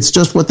stuff. It's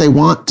just what they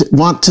want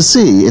to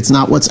see. It's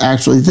not what's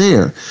actually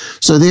there.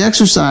 So the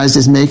exercise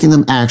is making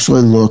them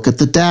actually look at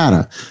the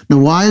data. Now,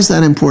 why is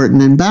that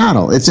important in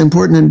battle? It's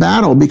important in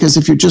battle because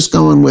if you're just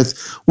going with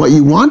what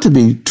you want to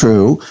be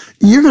true,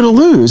 you're going to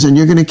lose and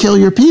you're going to kill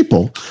your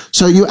people.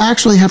 So you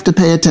actually have to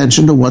pay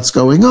attention to what's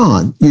going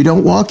on. You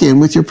don't walk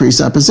in with your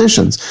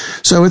presuppositions.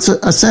 So it's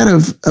a set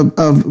of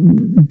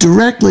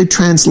directly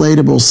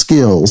translatable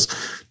skills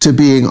to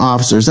being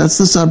officers. That's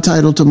the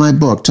subtitle to my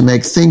book, to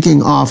make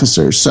thinking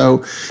officers.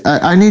 So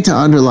I need to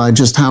underline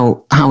just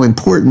how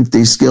important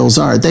these skills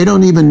are. They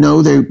don't even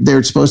know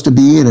they're supposed to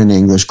be in an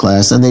English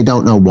class, and they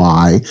don't know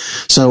why.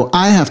 So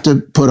I have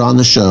to put on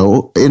the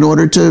show in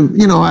order to,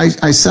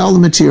 I sell the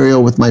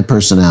material with my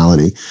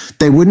personality.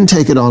 They wouldn't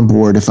take it on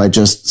board if I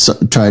just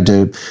tried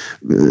to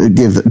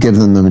give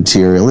them the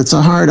material. It's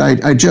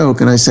I joke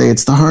and I say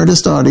it's the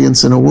hardest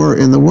audience in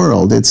the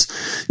world. It's,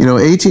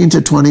 18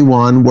 to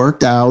 21,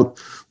 worked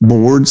out,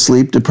 bored,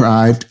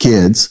 sleep-deprived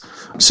kids.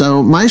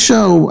 So my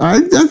show, I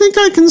think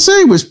I can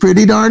say, was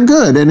pretty darn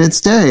good in its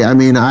day. I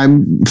mean,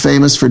 I'm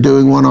famous for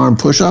doing one-arm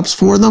push-ups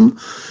for them.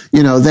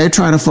 They're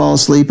trying to fall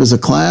asleep as a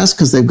class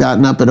because they've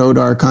gotten up at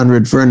Odark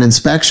 100 for an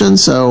inspection.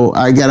 So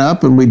I get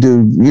up and we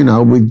do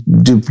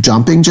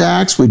jumping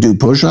jacks, we do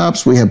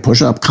push-ups, we have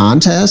push-up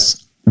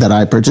contests that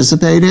I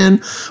participate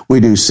in. We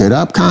do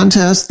sit-up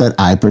contests that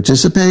I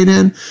participate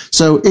in.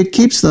 So it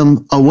keeps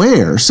them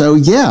aware. So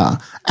yeah,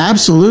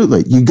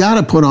 absolutely. You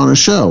got to put on a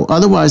show.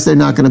 Otherwise, they're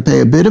not going to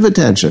pay a bit of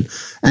attention.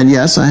 And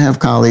yes, I have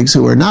colleagues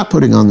who are not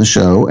putting on the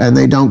show and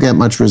they don't get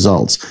much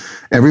results.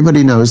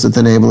 Everybody knows that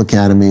the Naval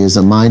Academy is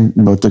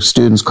what the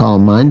students call a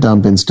mind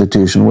dump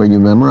institution where you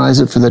memorize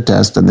it for the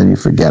test and then you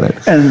forget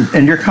it.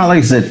 And your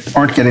colleagues that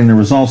aren't getting the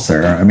results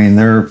there, I mean,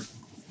 they're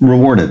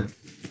rewarded,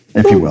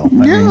 if you will. I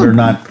mean, they're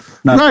not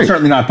right.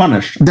 Certainly not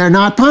punished. They're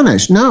not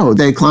punished. No,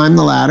 they climb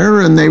the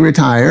ladder and they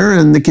retire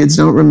and the kids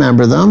don't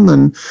remember them.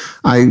 And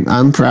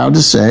I'm proud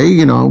to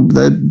say,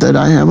 that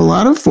I have a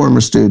lot of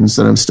former students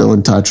that I'm still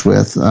in touch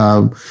with.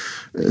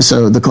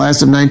 So the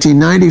class of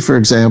 1990, for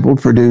example,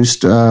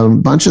 produced a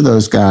bunch of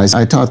those guys.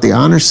 I taught the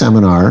honor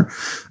seminar,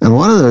 and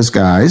one of those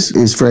guys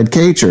is Fred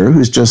Kacher,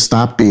 who's just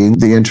stopped being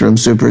the interim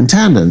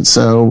superintendent.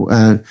 So,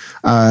 I'm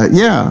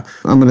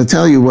going to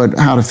tell you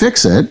how to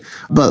fix it,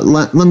 but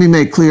let me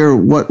make clear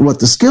what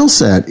the skill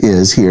set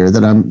is here.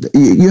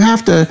 You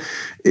have to,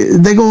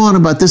 They go on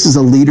about this is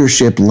a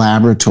leadership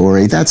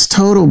laboratory. That's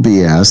total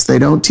BS. They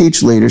don't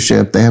teach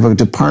leadership. They have a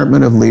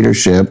department of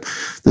leadership.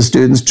 The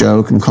students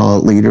joke and call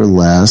it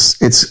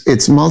leaderless.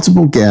 It's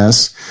multiple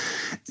guess.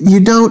 You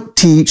don't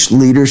teach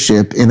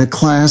leadership in a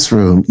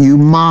classroom. You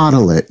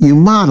model it.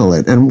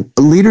 And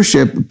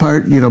leadership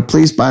part,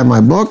 please buy my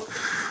book.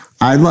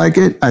 I'd like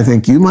it. I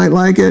think you might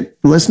like it,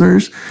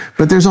 listeners.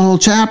 But there's a whole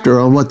chapter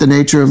on what the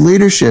nature of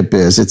leadership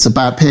is. It's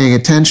about paying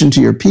attention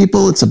to your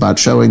people. It's about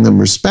showing them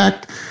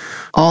respect,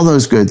 all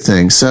those good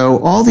things. So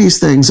all these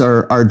things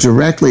are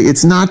directly,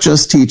 it's not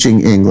just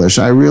teaching English.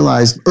 I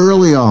realized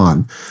early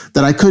on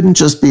that I couldn't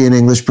just be an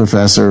English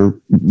professor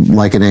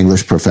like an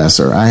English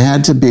professor. I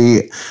had to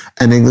be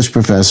an English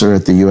professor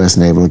at the US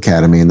Naval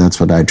Academy, and that's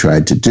what I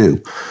tried to do.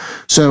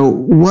 So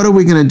what are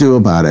we going to do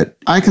about it?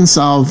 I can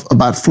solve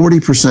about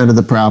 40% of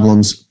the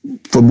problems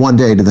from one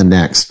day to the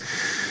next.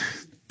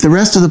 The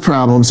rest of the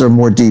problems are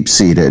more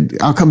deep-seated.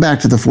 I'll come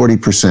back to the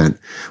 40%.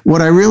 What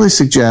I really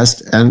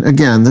suggest, and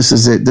again, this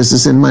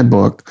is in my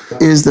book,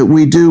 is that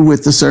we do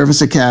with the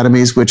service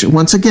academies, which,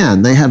 once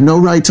again, they have no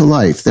right to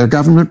life. They're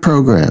government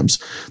programs.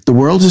 The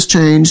world has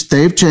changed.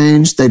 They've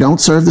changed. They don't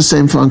serve the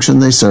same function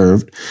they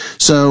served.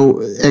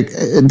 So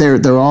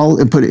they're all,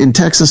 in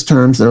Texas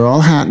terms, they're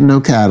all hat and no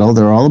cattle.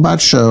 They're all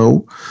about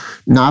show,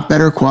 not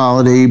better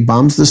quality,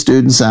 bums the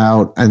students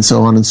out, and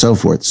so on and so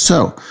forth.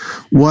 So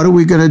what are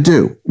we going to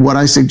do? What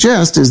I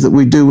suggest is that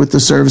we do with the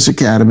service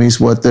academies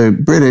what the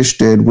British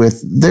did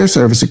with their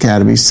service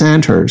academy,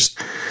 Sandhurst,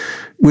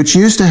 which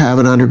used to have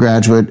an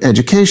undergraduate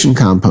education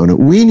component.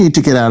 We need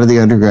to get out of the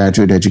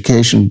undergraduate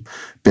education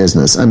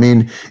business. I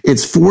mean,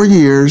 it's 4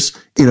 years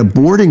in a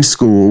boarding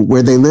school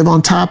where they live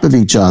on top of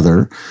each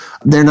other.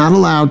 They're not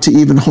allowed to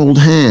even hold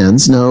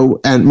hands,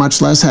 and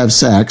much less have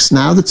sex.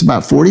 Now that's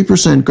about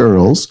 40%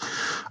 girls.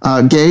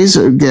 Gays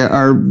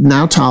are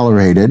now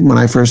tolerated. When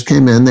I first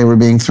came in, they were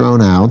being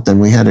thrown out. Then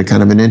we had a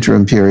kind of an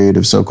interim period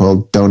of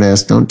so-called don't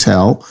ask, don't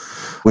tell,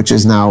 which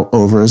is now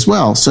over as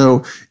well. So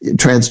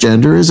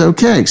transgender is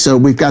okay. So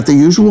we've got the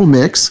usual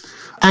mix,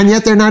 and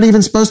yet they're not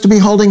even supposed to be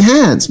holding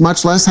hands,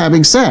 much less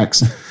having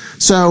sex.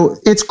 So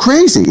it's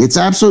crazy. It's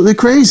absolutely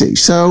crazy.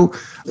 So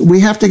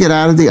we have to get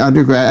out of the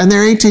undergrad, and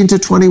they're 18 to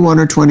 21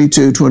 or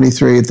 22,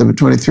 23,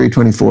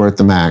 24 at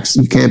the max.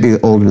 You can't be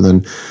older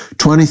than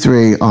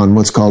 23 on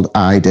what's called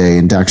I-Day,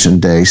 induction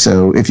day.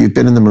 So if you've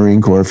been in the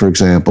Marine Corps, for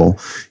example,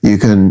 you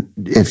can,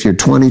 if you're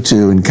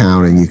 22 and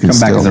counting, you can come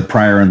back as a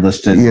prior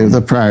enlisted. Yeah,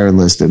 the prior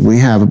enlisted. We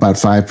have about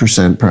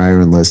 5% prior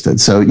enlisted.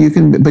 So you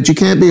can, but you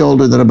can't be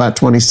older than about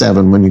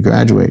 27 when you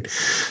graduate.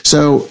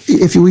 So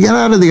if we get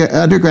out of the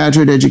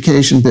undergraduate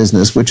education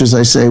business, which, as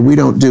I say, we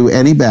don't do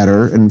any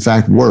better, in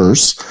fact,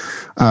 worse.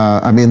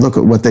 I mean, look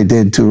at what they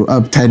did to a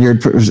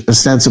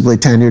ostensibly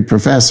tenured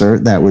professor.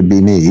 That would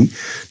be me.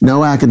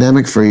 No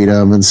academic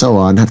freedom and so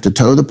on. Have to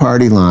toe the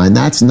party line.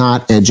 That's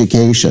not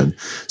education.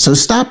 So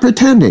stop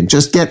pretending.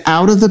 Just get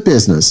out of the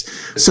business.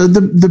 So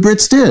the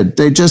Brits did.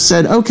 They just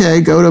said,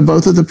 okay, go to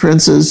both of the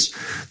princes,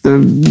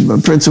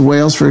 the Prince of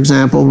Wales, for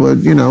example,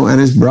 and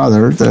his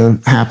brother,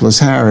 the hapless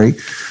Harry.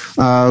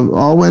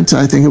 All went to,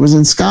 I think it was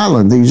in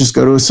Scotland. You just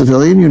go to a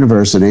civilian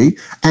university,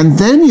 and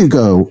then you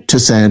go to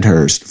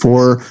Sandhurst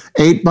for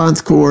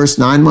 8-month course,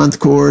 9-month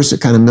course.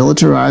 It kind of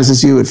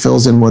militarizes you. It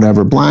fills in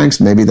whatever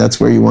blanks. Maybe that's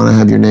where you want to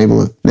have your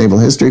naval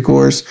history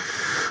course.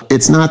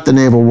 It's not the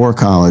Naval War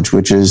College,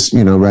 which is,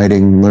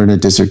 writing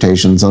learned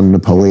dissertations on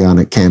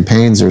Napoleonic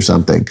campaigns or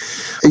something.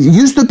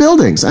 Use the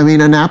buildings. I mean,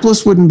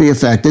 Annapolis wouldn't be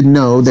affected.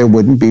 No, there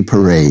wouldn't be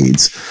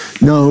parades.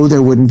 No,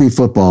 there wouldn't be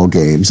football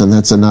games. And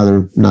that's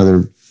another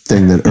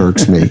thing that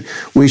irks me.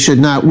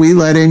 We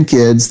let in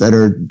kids that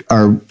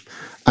are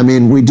I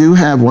mean, we do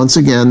have, once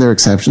again, there are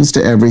exceptions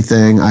to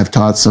everything. I've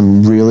taught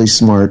some really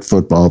smart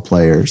football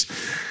players,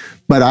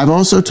 but I've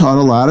also taught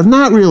a lot of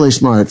not really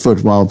smart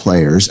football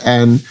players,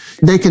 and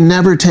they can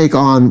never take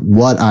on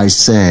what I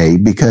say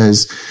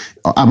because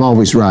I'm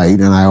always right,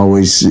 and I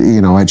always,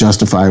 I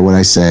justify what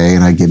I say,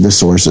 and I give the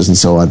sources and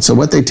so on. So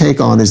what they take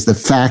on is the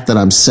fact that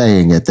I'm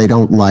saying it. They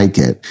don't like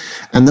it.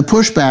 And the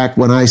pushback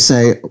when I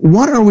say,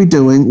 what are we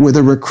doing with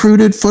a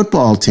recruited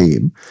football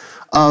team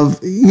of,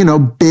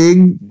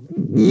 big,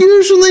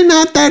 usually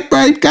not that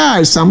bright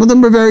guys. Some of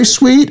them are very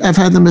sweet. I've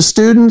had them as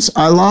students.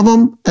 I love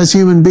them as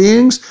human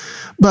beings.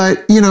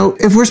 But,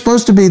 if we're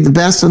supposed to be the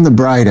best and the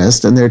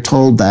brightest, and they're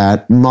told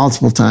that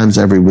multiple times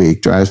every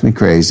week, drives me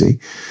crazy.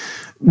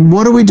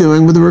 What are we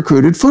doing with a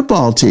recruited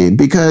football team?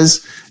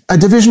 Because a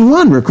Division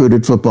I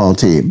recruited football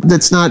team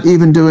that's not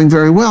even doing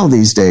very well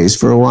these days.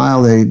 For a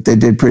while, they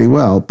did pretty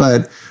well.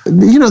 But,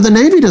 the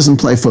Navy doesn't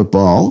play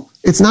football.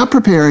 It's not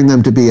preparing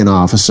them to be an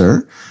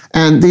officer.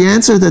 And the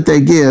answer that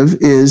they give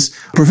is,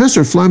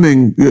 Professor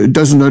Fleming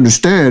doesn't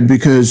understand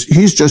because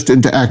he's just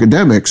into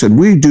academics and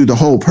we do the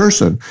whole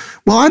person.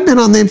 Well, I've been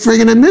on the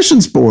friggin'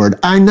 admissions board.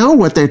 I know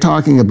what they're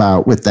talking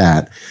about with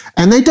that.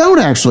 And they don't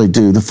actually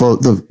do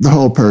the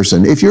whole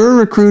person. If you're a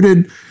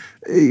recruited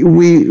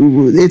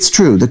it's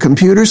true. The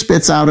computer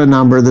spits out a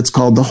number that's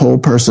called the whole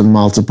person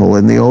multiple.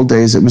 In the old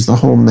days, it was the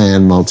whole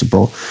man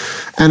multiple.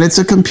 And it's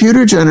a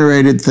computer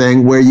generated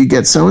thing where you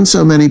get so and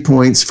so many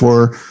points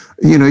for,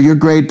 your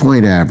grade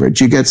point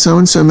average. You get so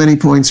and so many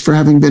points for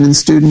having been in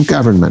student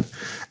government.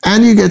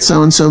 And you get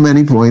so and so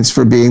many points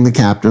for being the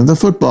captain of the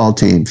football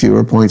team,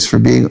 fewer points for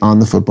being on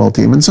the football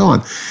team, and so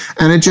on.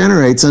 And it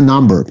generates a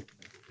number.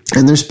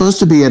 And there's supposed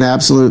to be an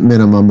absolute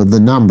minimum of the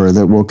number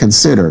that we'll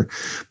consider.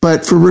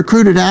 But for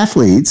recruited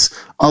athletes,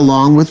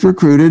 along with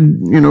recruited,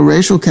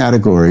 racial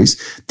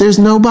categories, there's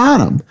no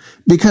bottom,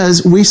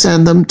 because we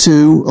send them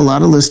to, a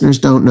lot of listeners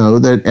don't know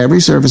that every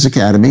service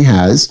academy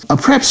has a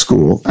prep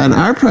school. And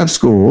our prep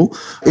school,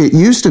 it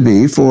used to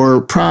be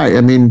for back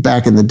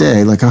in the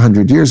day, like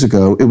 100 years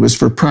ago, it was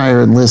for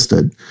prior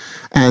enlisted.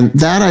 And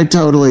that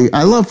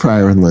I love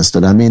prior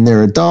enlisted.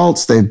 They're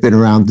adults. They've been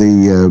around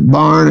the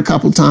barn a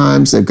couple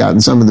times. They've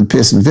gotten some of the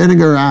piss and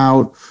vinegar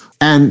out.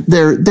 And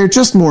they're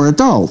just more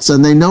adults,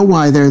 and they know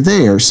why they're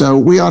there. So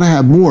we ought to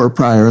have more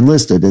prior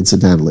enlisted,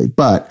 incidentally.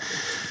 But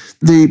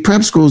the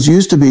prep schools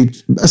used to be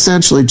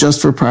essentially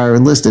just for prior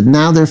enlisted.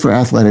 Now they're for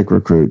athletic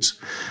recruits.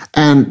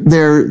 And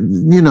they're,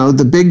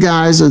 the big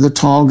guys are the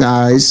tall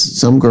guys,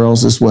 some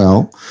girls as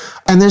well.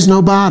 And there's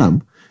no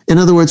bottom. In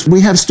other words,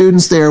 we have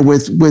students there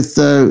with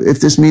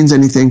if this means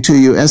anything to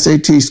you,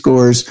 SAT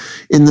scores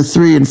in the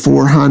 300 and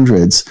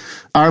 400s.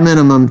 Our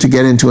minimum to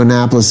get into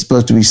Annapolis is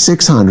supposed to be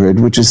 600,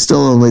 which is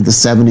still only the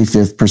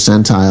 75th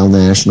percentile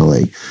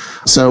nationally.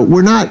 So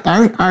we're not,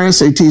 our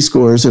SAT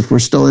scores, if we're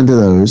still into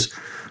those,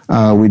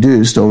 we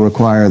do still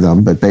require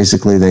them, but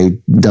basically they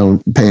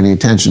don't pay any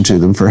attention to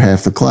them for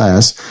half the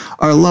class,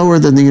 are lower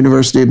than the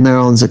University of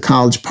Maryland's at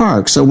College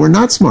Park. So we're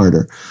not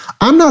smarter.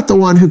 I'm not the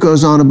one who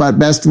goes on about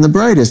best and the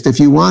brightest. If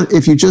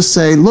you just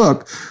say,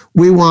 look,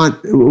 we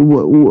want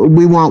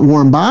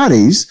warm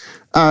bodies,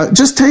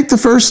 just take the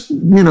first,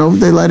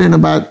 they let in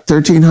about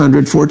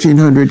 1,300,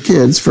 1,400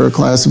 kids for a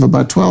class of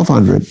about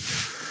 1,200.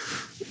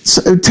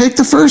 So take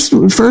the first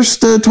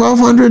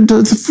 1,200 to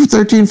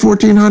 1,300,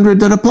 1,400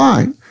 that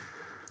apply.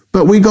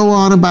 But we go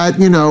on about,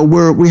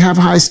 we have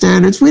high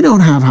standards. We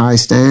don't have high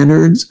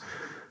standards.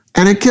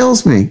 And it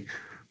kills me.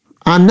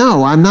 I'm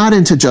not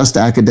into just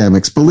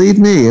academics. Believe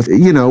me, if,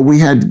 we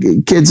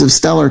had kids of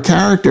stellar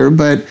character,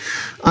 but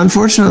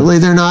unfortunately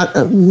they're not,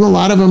 a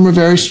lot of them are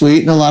very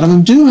sweet and a lot of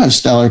them do have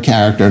stellar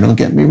character. Don't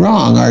get me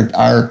wrong.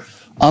 Our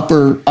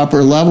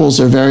upper levels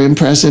are very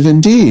impressive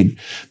indeed.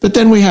 But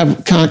then we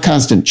have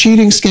constant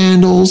cheating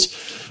scandals.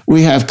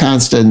 We have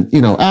constant,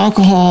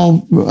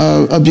 alcohol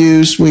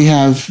abuse. We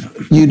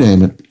have, you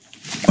name it.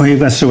 Well, you've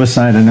got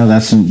suicide. I know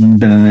that's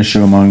been an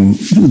issue among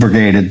the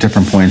brigade at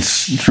different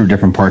points through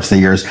different parts of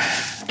the years.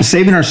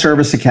 Saving Our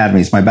Service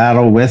Academies, my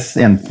battle with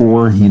and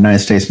for the United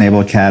States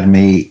Naval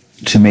Academy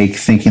to make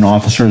thinking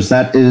officers.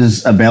 That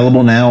is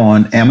available now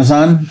on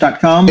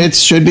Amazon.com. It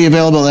should be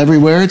available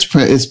everywhere.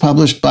 It's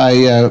published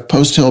by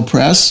Post Hill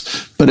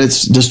Press, but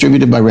it's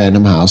distributed by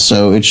Random House.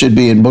 So it should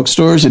be in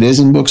bookstores. It is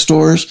in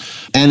bookstores.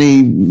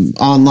 Any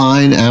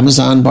online,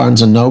 Amazon,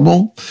 Barnes &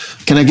 Noble.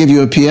 Can I give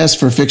you a PS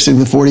for fixing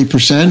the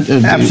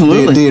 40%?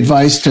 Absolutely. The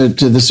advice to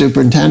the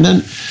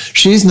superintendent.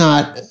 She's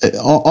not,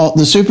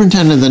 the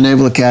superintendent of the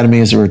Naval Academy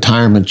is a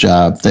retirement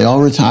job. They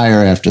all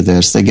retire after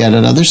this. They get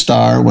another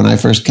star. When I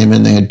first came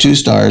in, they had 2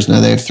 stars. Now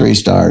they have 3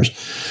 stars.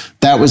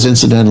 That was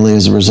incidentally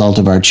as a result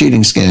of our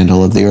cheating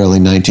scandal of the early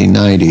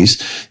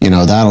 1990s.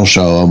 That'll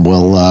show them.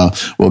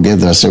 We'll give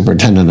the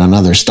superintendent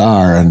another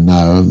star, and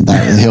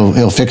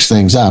he'll fix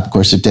things up. Of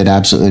course, it did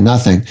absolutely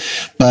nothing.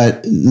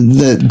 But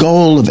the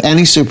goal of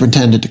any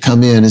superintendent to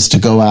come in is to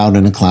go out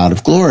in a cloud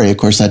of glory. Of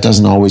course, that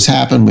doesn't always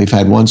happen. We've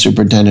had one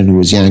superintendent who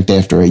was yanked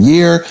after a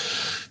year.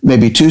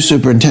 Maybe 2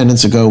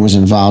 superintendents ago was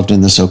involved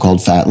in the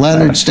so-called Fat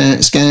Leonard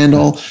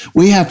scandal.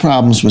 We have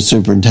problems with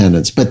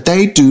superintendents, but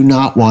they do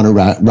not want to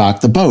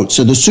rock the boat.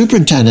 So the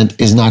superintendent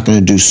is not going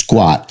to do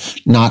squat,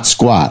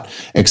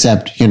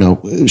 except,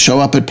 show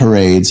up at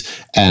parades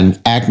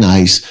and act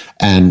nice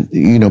and,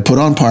 put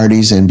on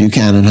parties in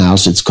Buchanan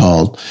House, it's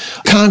called.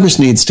 Congress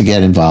needs to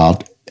get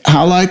involved.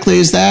 How likely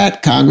is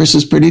that? Congress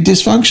is pretty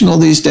dysfunctional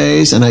these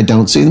days, and I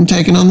don't see them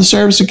taking on the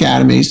service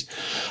academies.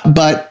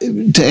 But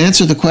to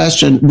answer the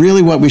question,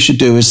 really what we should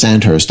do is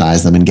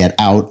Sandhurstize them and get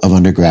out of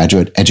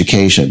undergraduate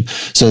education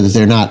so that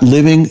they're not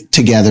living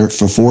together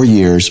for 4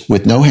 years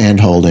with no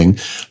hand-holding,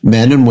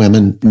 men and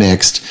women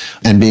mixed,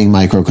 and being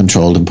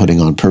microcontrolled and putting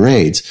on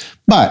parades.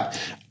 But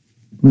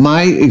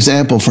my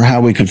example for how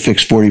we could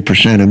fix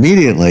 40%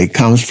 immediately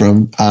comes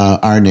from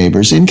our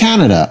neighbors in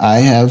Canada. I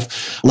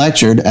have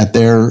lectured at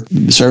their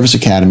service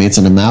academy. It's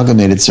an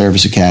amalgamated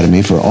service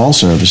academy for all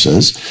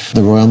services,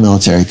 the Royal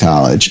Military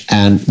College,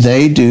 and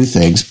they do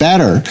things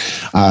better.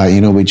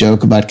 We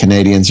joke about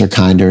Canadians are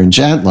kinder and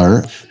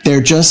gentler.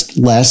 They're just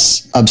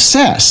less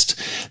obsessed.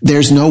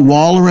 There's no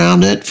wall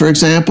around it. For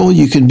example,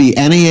 you can be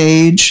any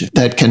age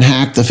that can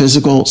hack the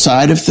physical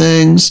side of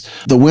things.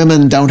 The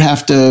women don't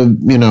have to,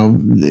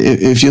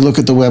 if you look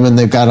at the women,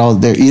 they've got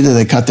either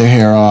they cut their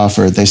hair off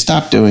or they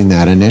stopped doing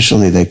that.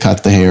 Initially, they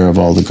cut the hair of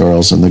all the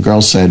girls, and the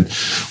girls said,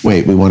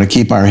 wait, we want to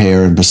keep our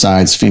hair, and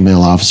besides,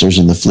 female officers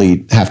in the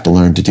fleet have to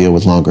learn to deal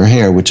with longer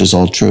hair, which is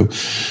all true.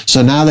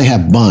 So now they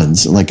have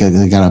buns, they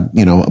got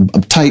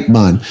a tight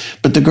bun.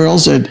 But the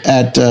girls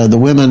at the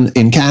women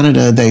in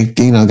Canada, they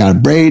got a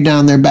braid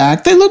down their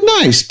back. They look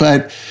nice,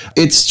 but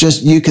it's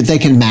just they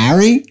can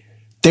marry.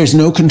 There's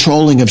no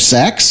controlling of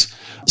sex.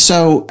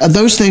 So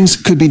those things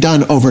could be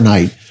done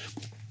overnight.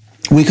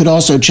 We could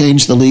also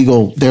change their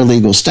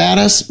legal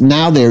status.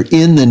 Now they're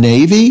in the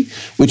Navy,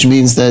 which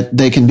means that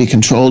they can be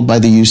controlled by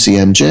the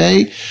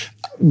UCMJ.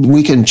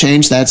 We can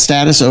change that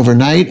status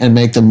overnight and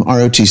make them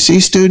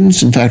ROTC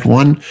students. In fact,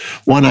 one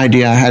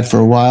idea I had for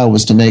a while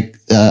was to make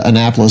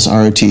Annapolis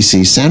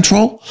ROTC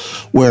Central,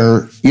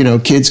 where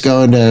kids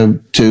go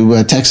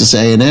to Texas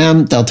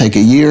A&M, they'll take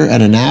a year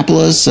at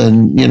Annapolis,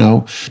 and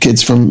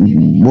kids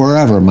from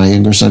wherever. My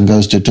younger son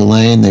goes to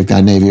Tulane, they've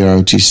got Navy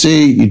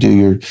ROTC. You do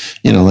your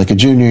like a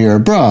junior year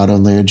abroad,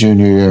 only a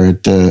junior year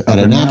at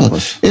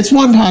Annapolis. It's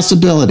one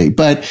possibility,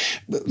 but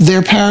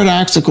they're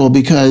paradoxical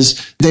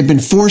because they've been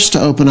forced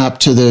to open up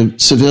to the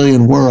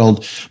civilian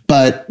world,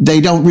 but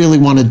they don't really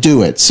want to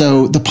do it.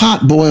 So the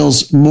pot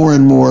boils more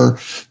and more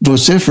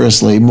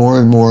vociferously, more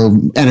and more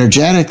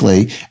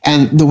energetically.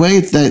 And the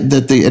way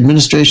that the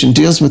administration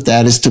deals with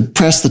that is to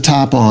press the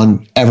top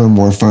on ever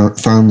more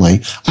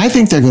firmly. I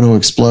think they're going to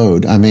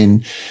explode. I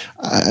mean,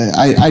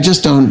 I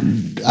just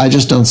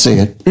don't see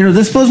it.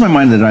 This blows my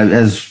mind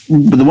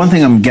but the one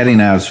thing I'm getting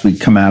at as we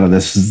come out of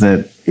this is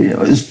that,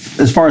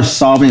 as far as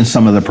solving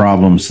some of the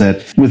problems,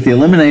 that with the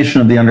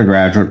elimination of the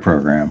undergraduate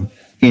program,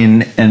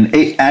 adding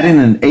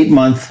an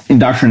 8-month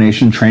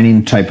indoctrination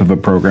training type of a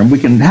program, we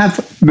can have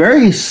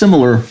very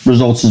similar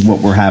results as what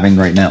we're having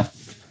right now.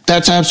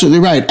 That's absolutely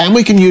right. And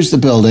we can use the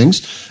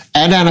buildings,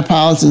 and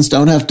Annapolitans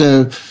don't have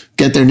to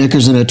get their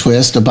knickers in a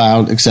twist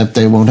except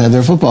they won't have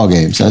their football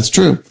games. That's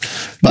true.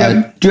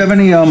 But do you have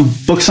any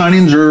book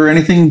signings or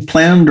anything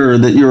planned or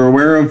that you're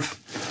aware of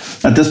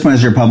at this point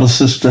as your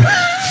publicist?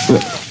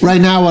 Right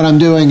now, what I'm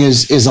doing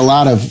is a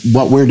lot of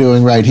what we're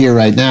doing right here,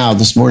 right now.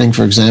 This morning,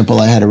 for example,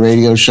 I had a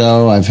radio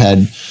show. I've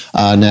had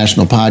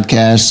national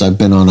podcasts. I've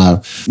been on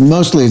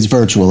mostly it's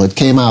virtual. It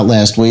came out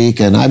last week,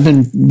 and I've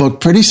been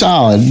booked pretty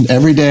solid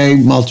every day,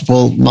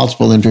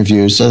 multiple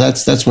interviews. So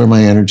that's where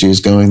my energy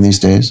is going these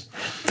days.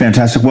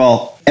 Fantastic.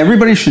 Well,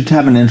 everybody should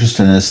have an interest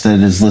in this that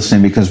is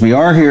listening, because we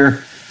are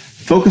here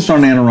focused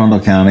on Anne Arundel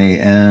County,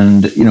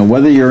 and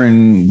whether you're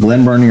in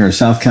Glen Burnie or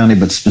South County,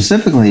 but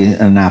specifically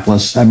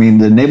Annapolis, I mean,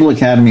 the Naval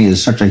Academy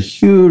is such a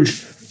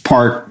huge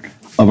part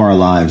of our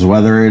lives.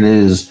 Whether it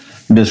is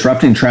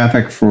disrupting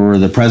traffic for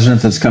the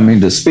president that's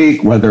coming to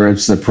speak, whether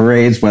it's the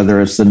parades,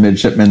 whether it's the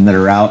midshipmen that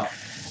are out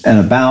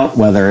and about,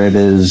 whether it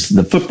is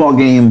the football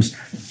games,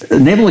 the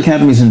Naval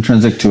Academy is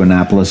intrinsic to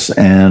Annapolis,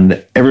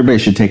 and everybody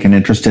should take an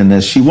interest in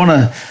this. You want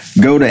to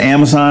go to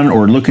Amazon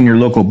or look in your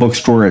local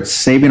bookstore at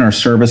Saving Our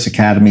Service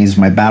Academies,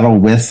 My Battle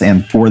with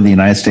and for the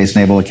United States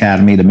Naval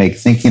Academy to Make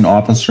Thinking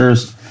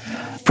Officers.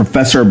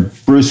 Professor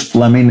Bruce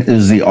Fleming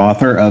is the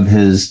author of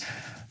his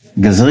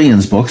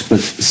gazillions books,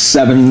 but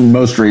 7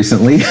 most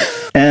recently.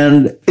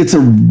 And it's a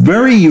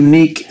very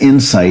unique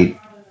insight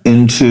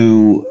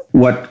into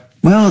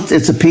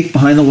it's a peek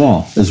behind the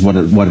wall is what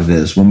it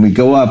is. When we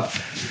go up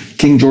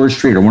King George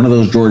Street or one of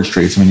those George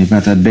Streets, you've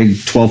got that big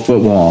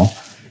 12-foot wall,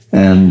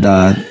 and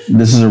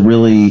this is a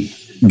really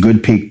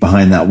good peek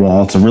behind that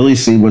wall to really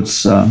see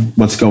what's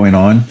going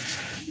on,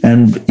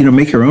 and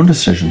make your own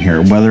decision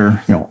here.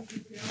 Whether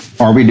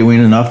are we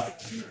doing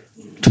enough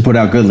to put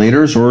out good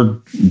leaders,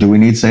 or do we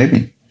need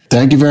saving?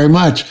 Thank you very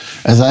much.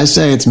 As I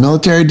say, it's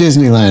military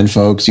Disneyland,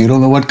 folks. You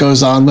don't know what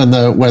goes on when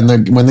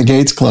the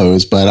gates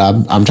close, but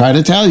I'm trying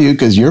to tell you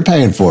because you're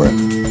paying for it.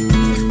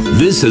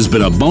 This has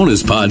been a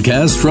bonus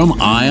podcast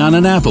from Eye on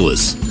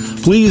Annapolis.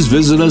 Please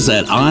visit us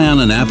at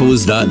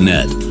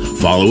eyeonannapolis.net.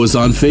 Follow us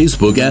on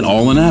Facebook at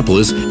All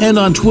Annapolis and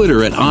on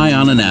Twitter at Eye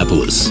on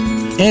Annapolis.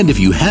 And if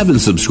you haven't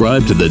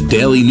subscribed to the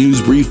Daily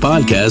News Brief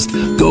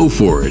podcast, go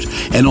for it.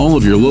 And all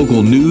of your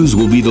local news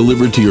will be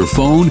delivered to your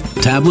phone,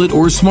 tablet,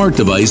 or smart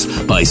device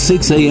by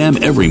 6 a.m.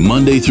 every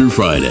Monday through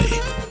Friday.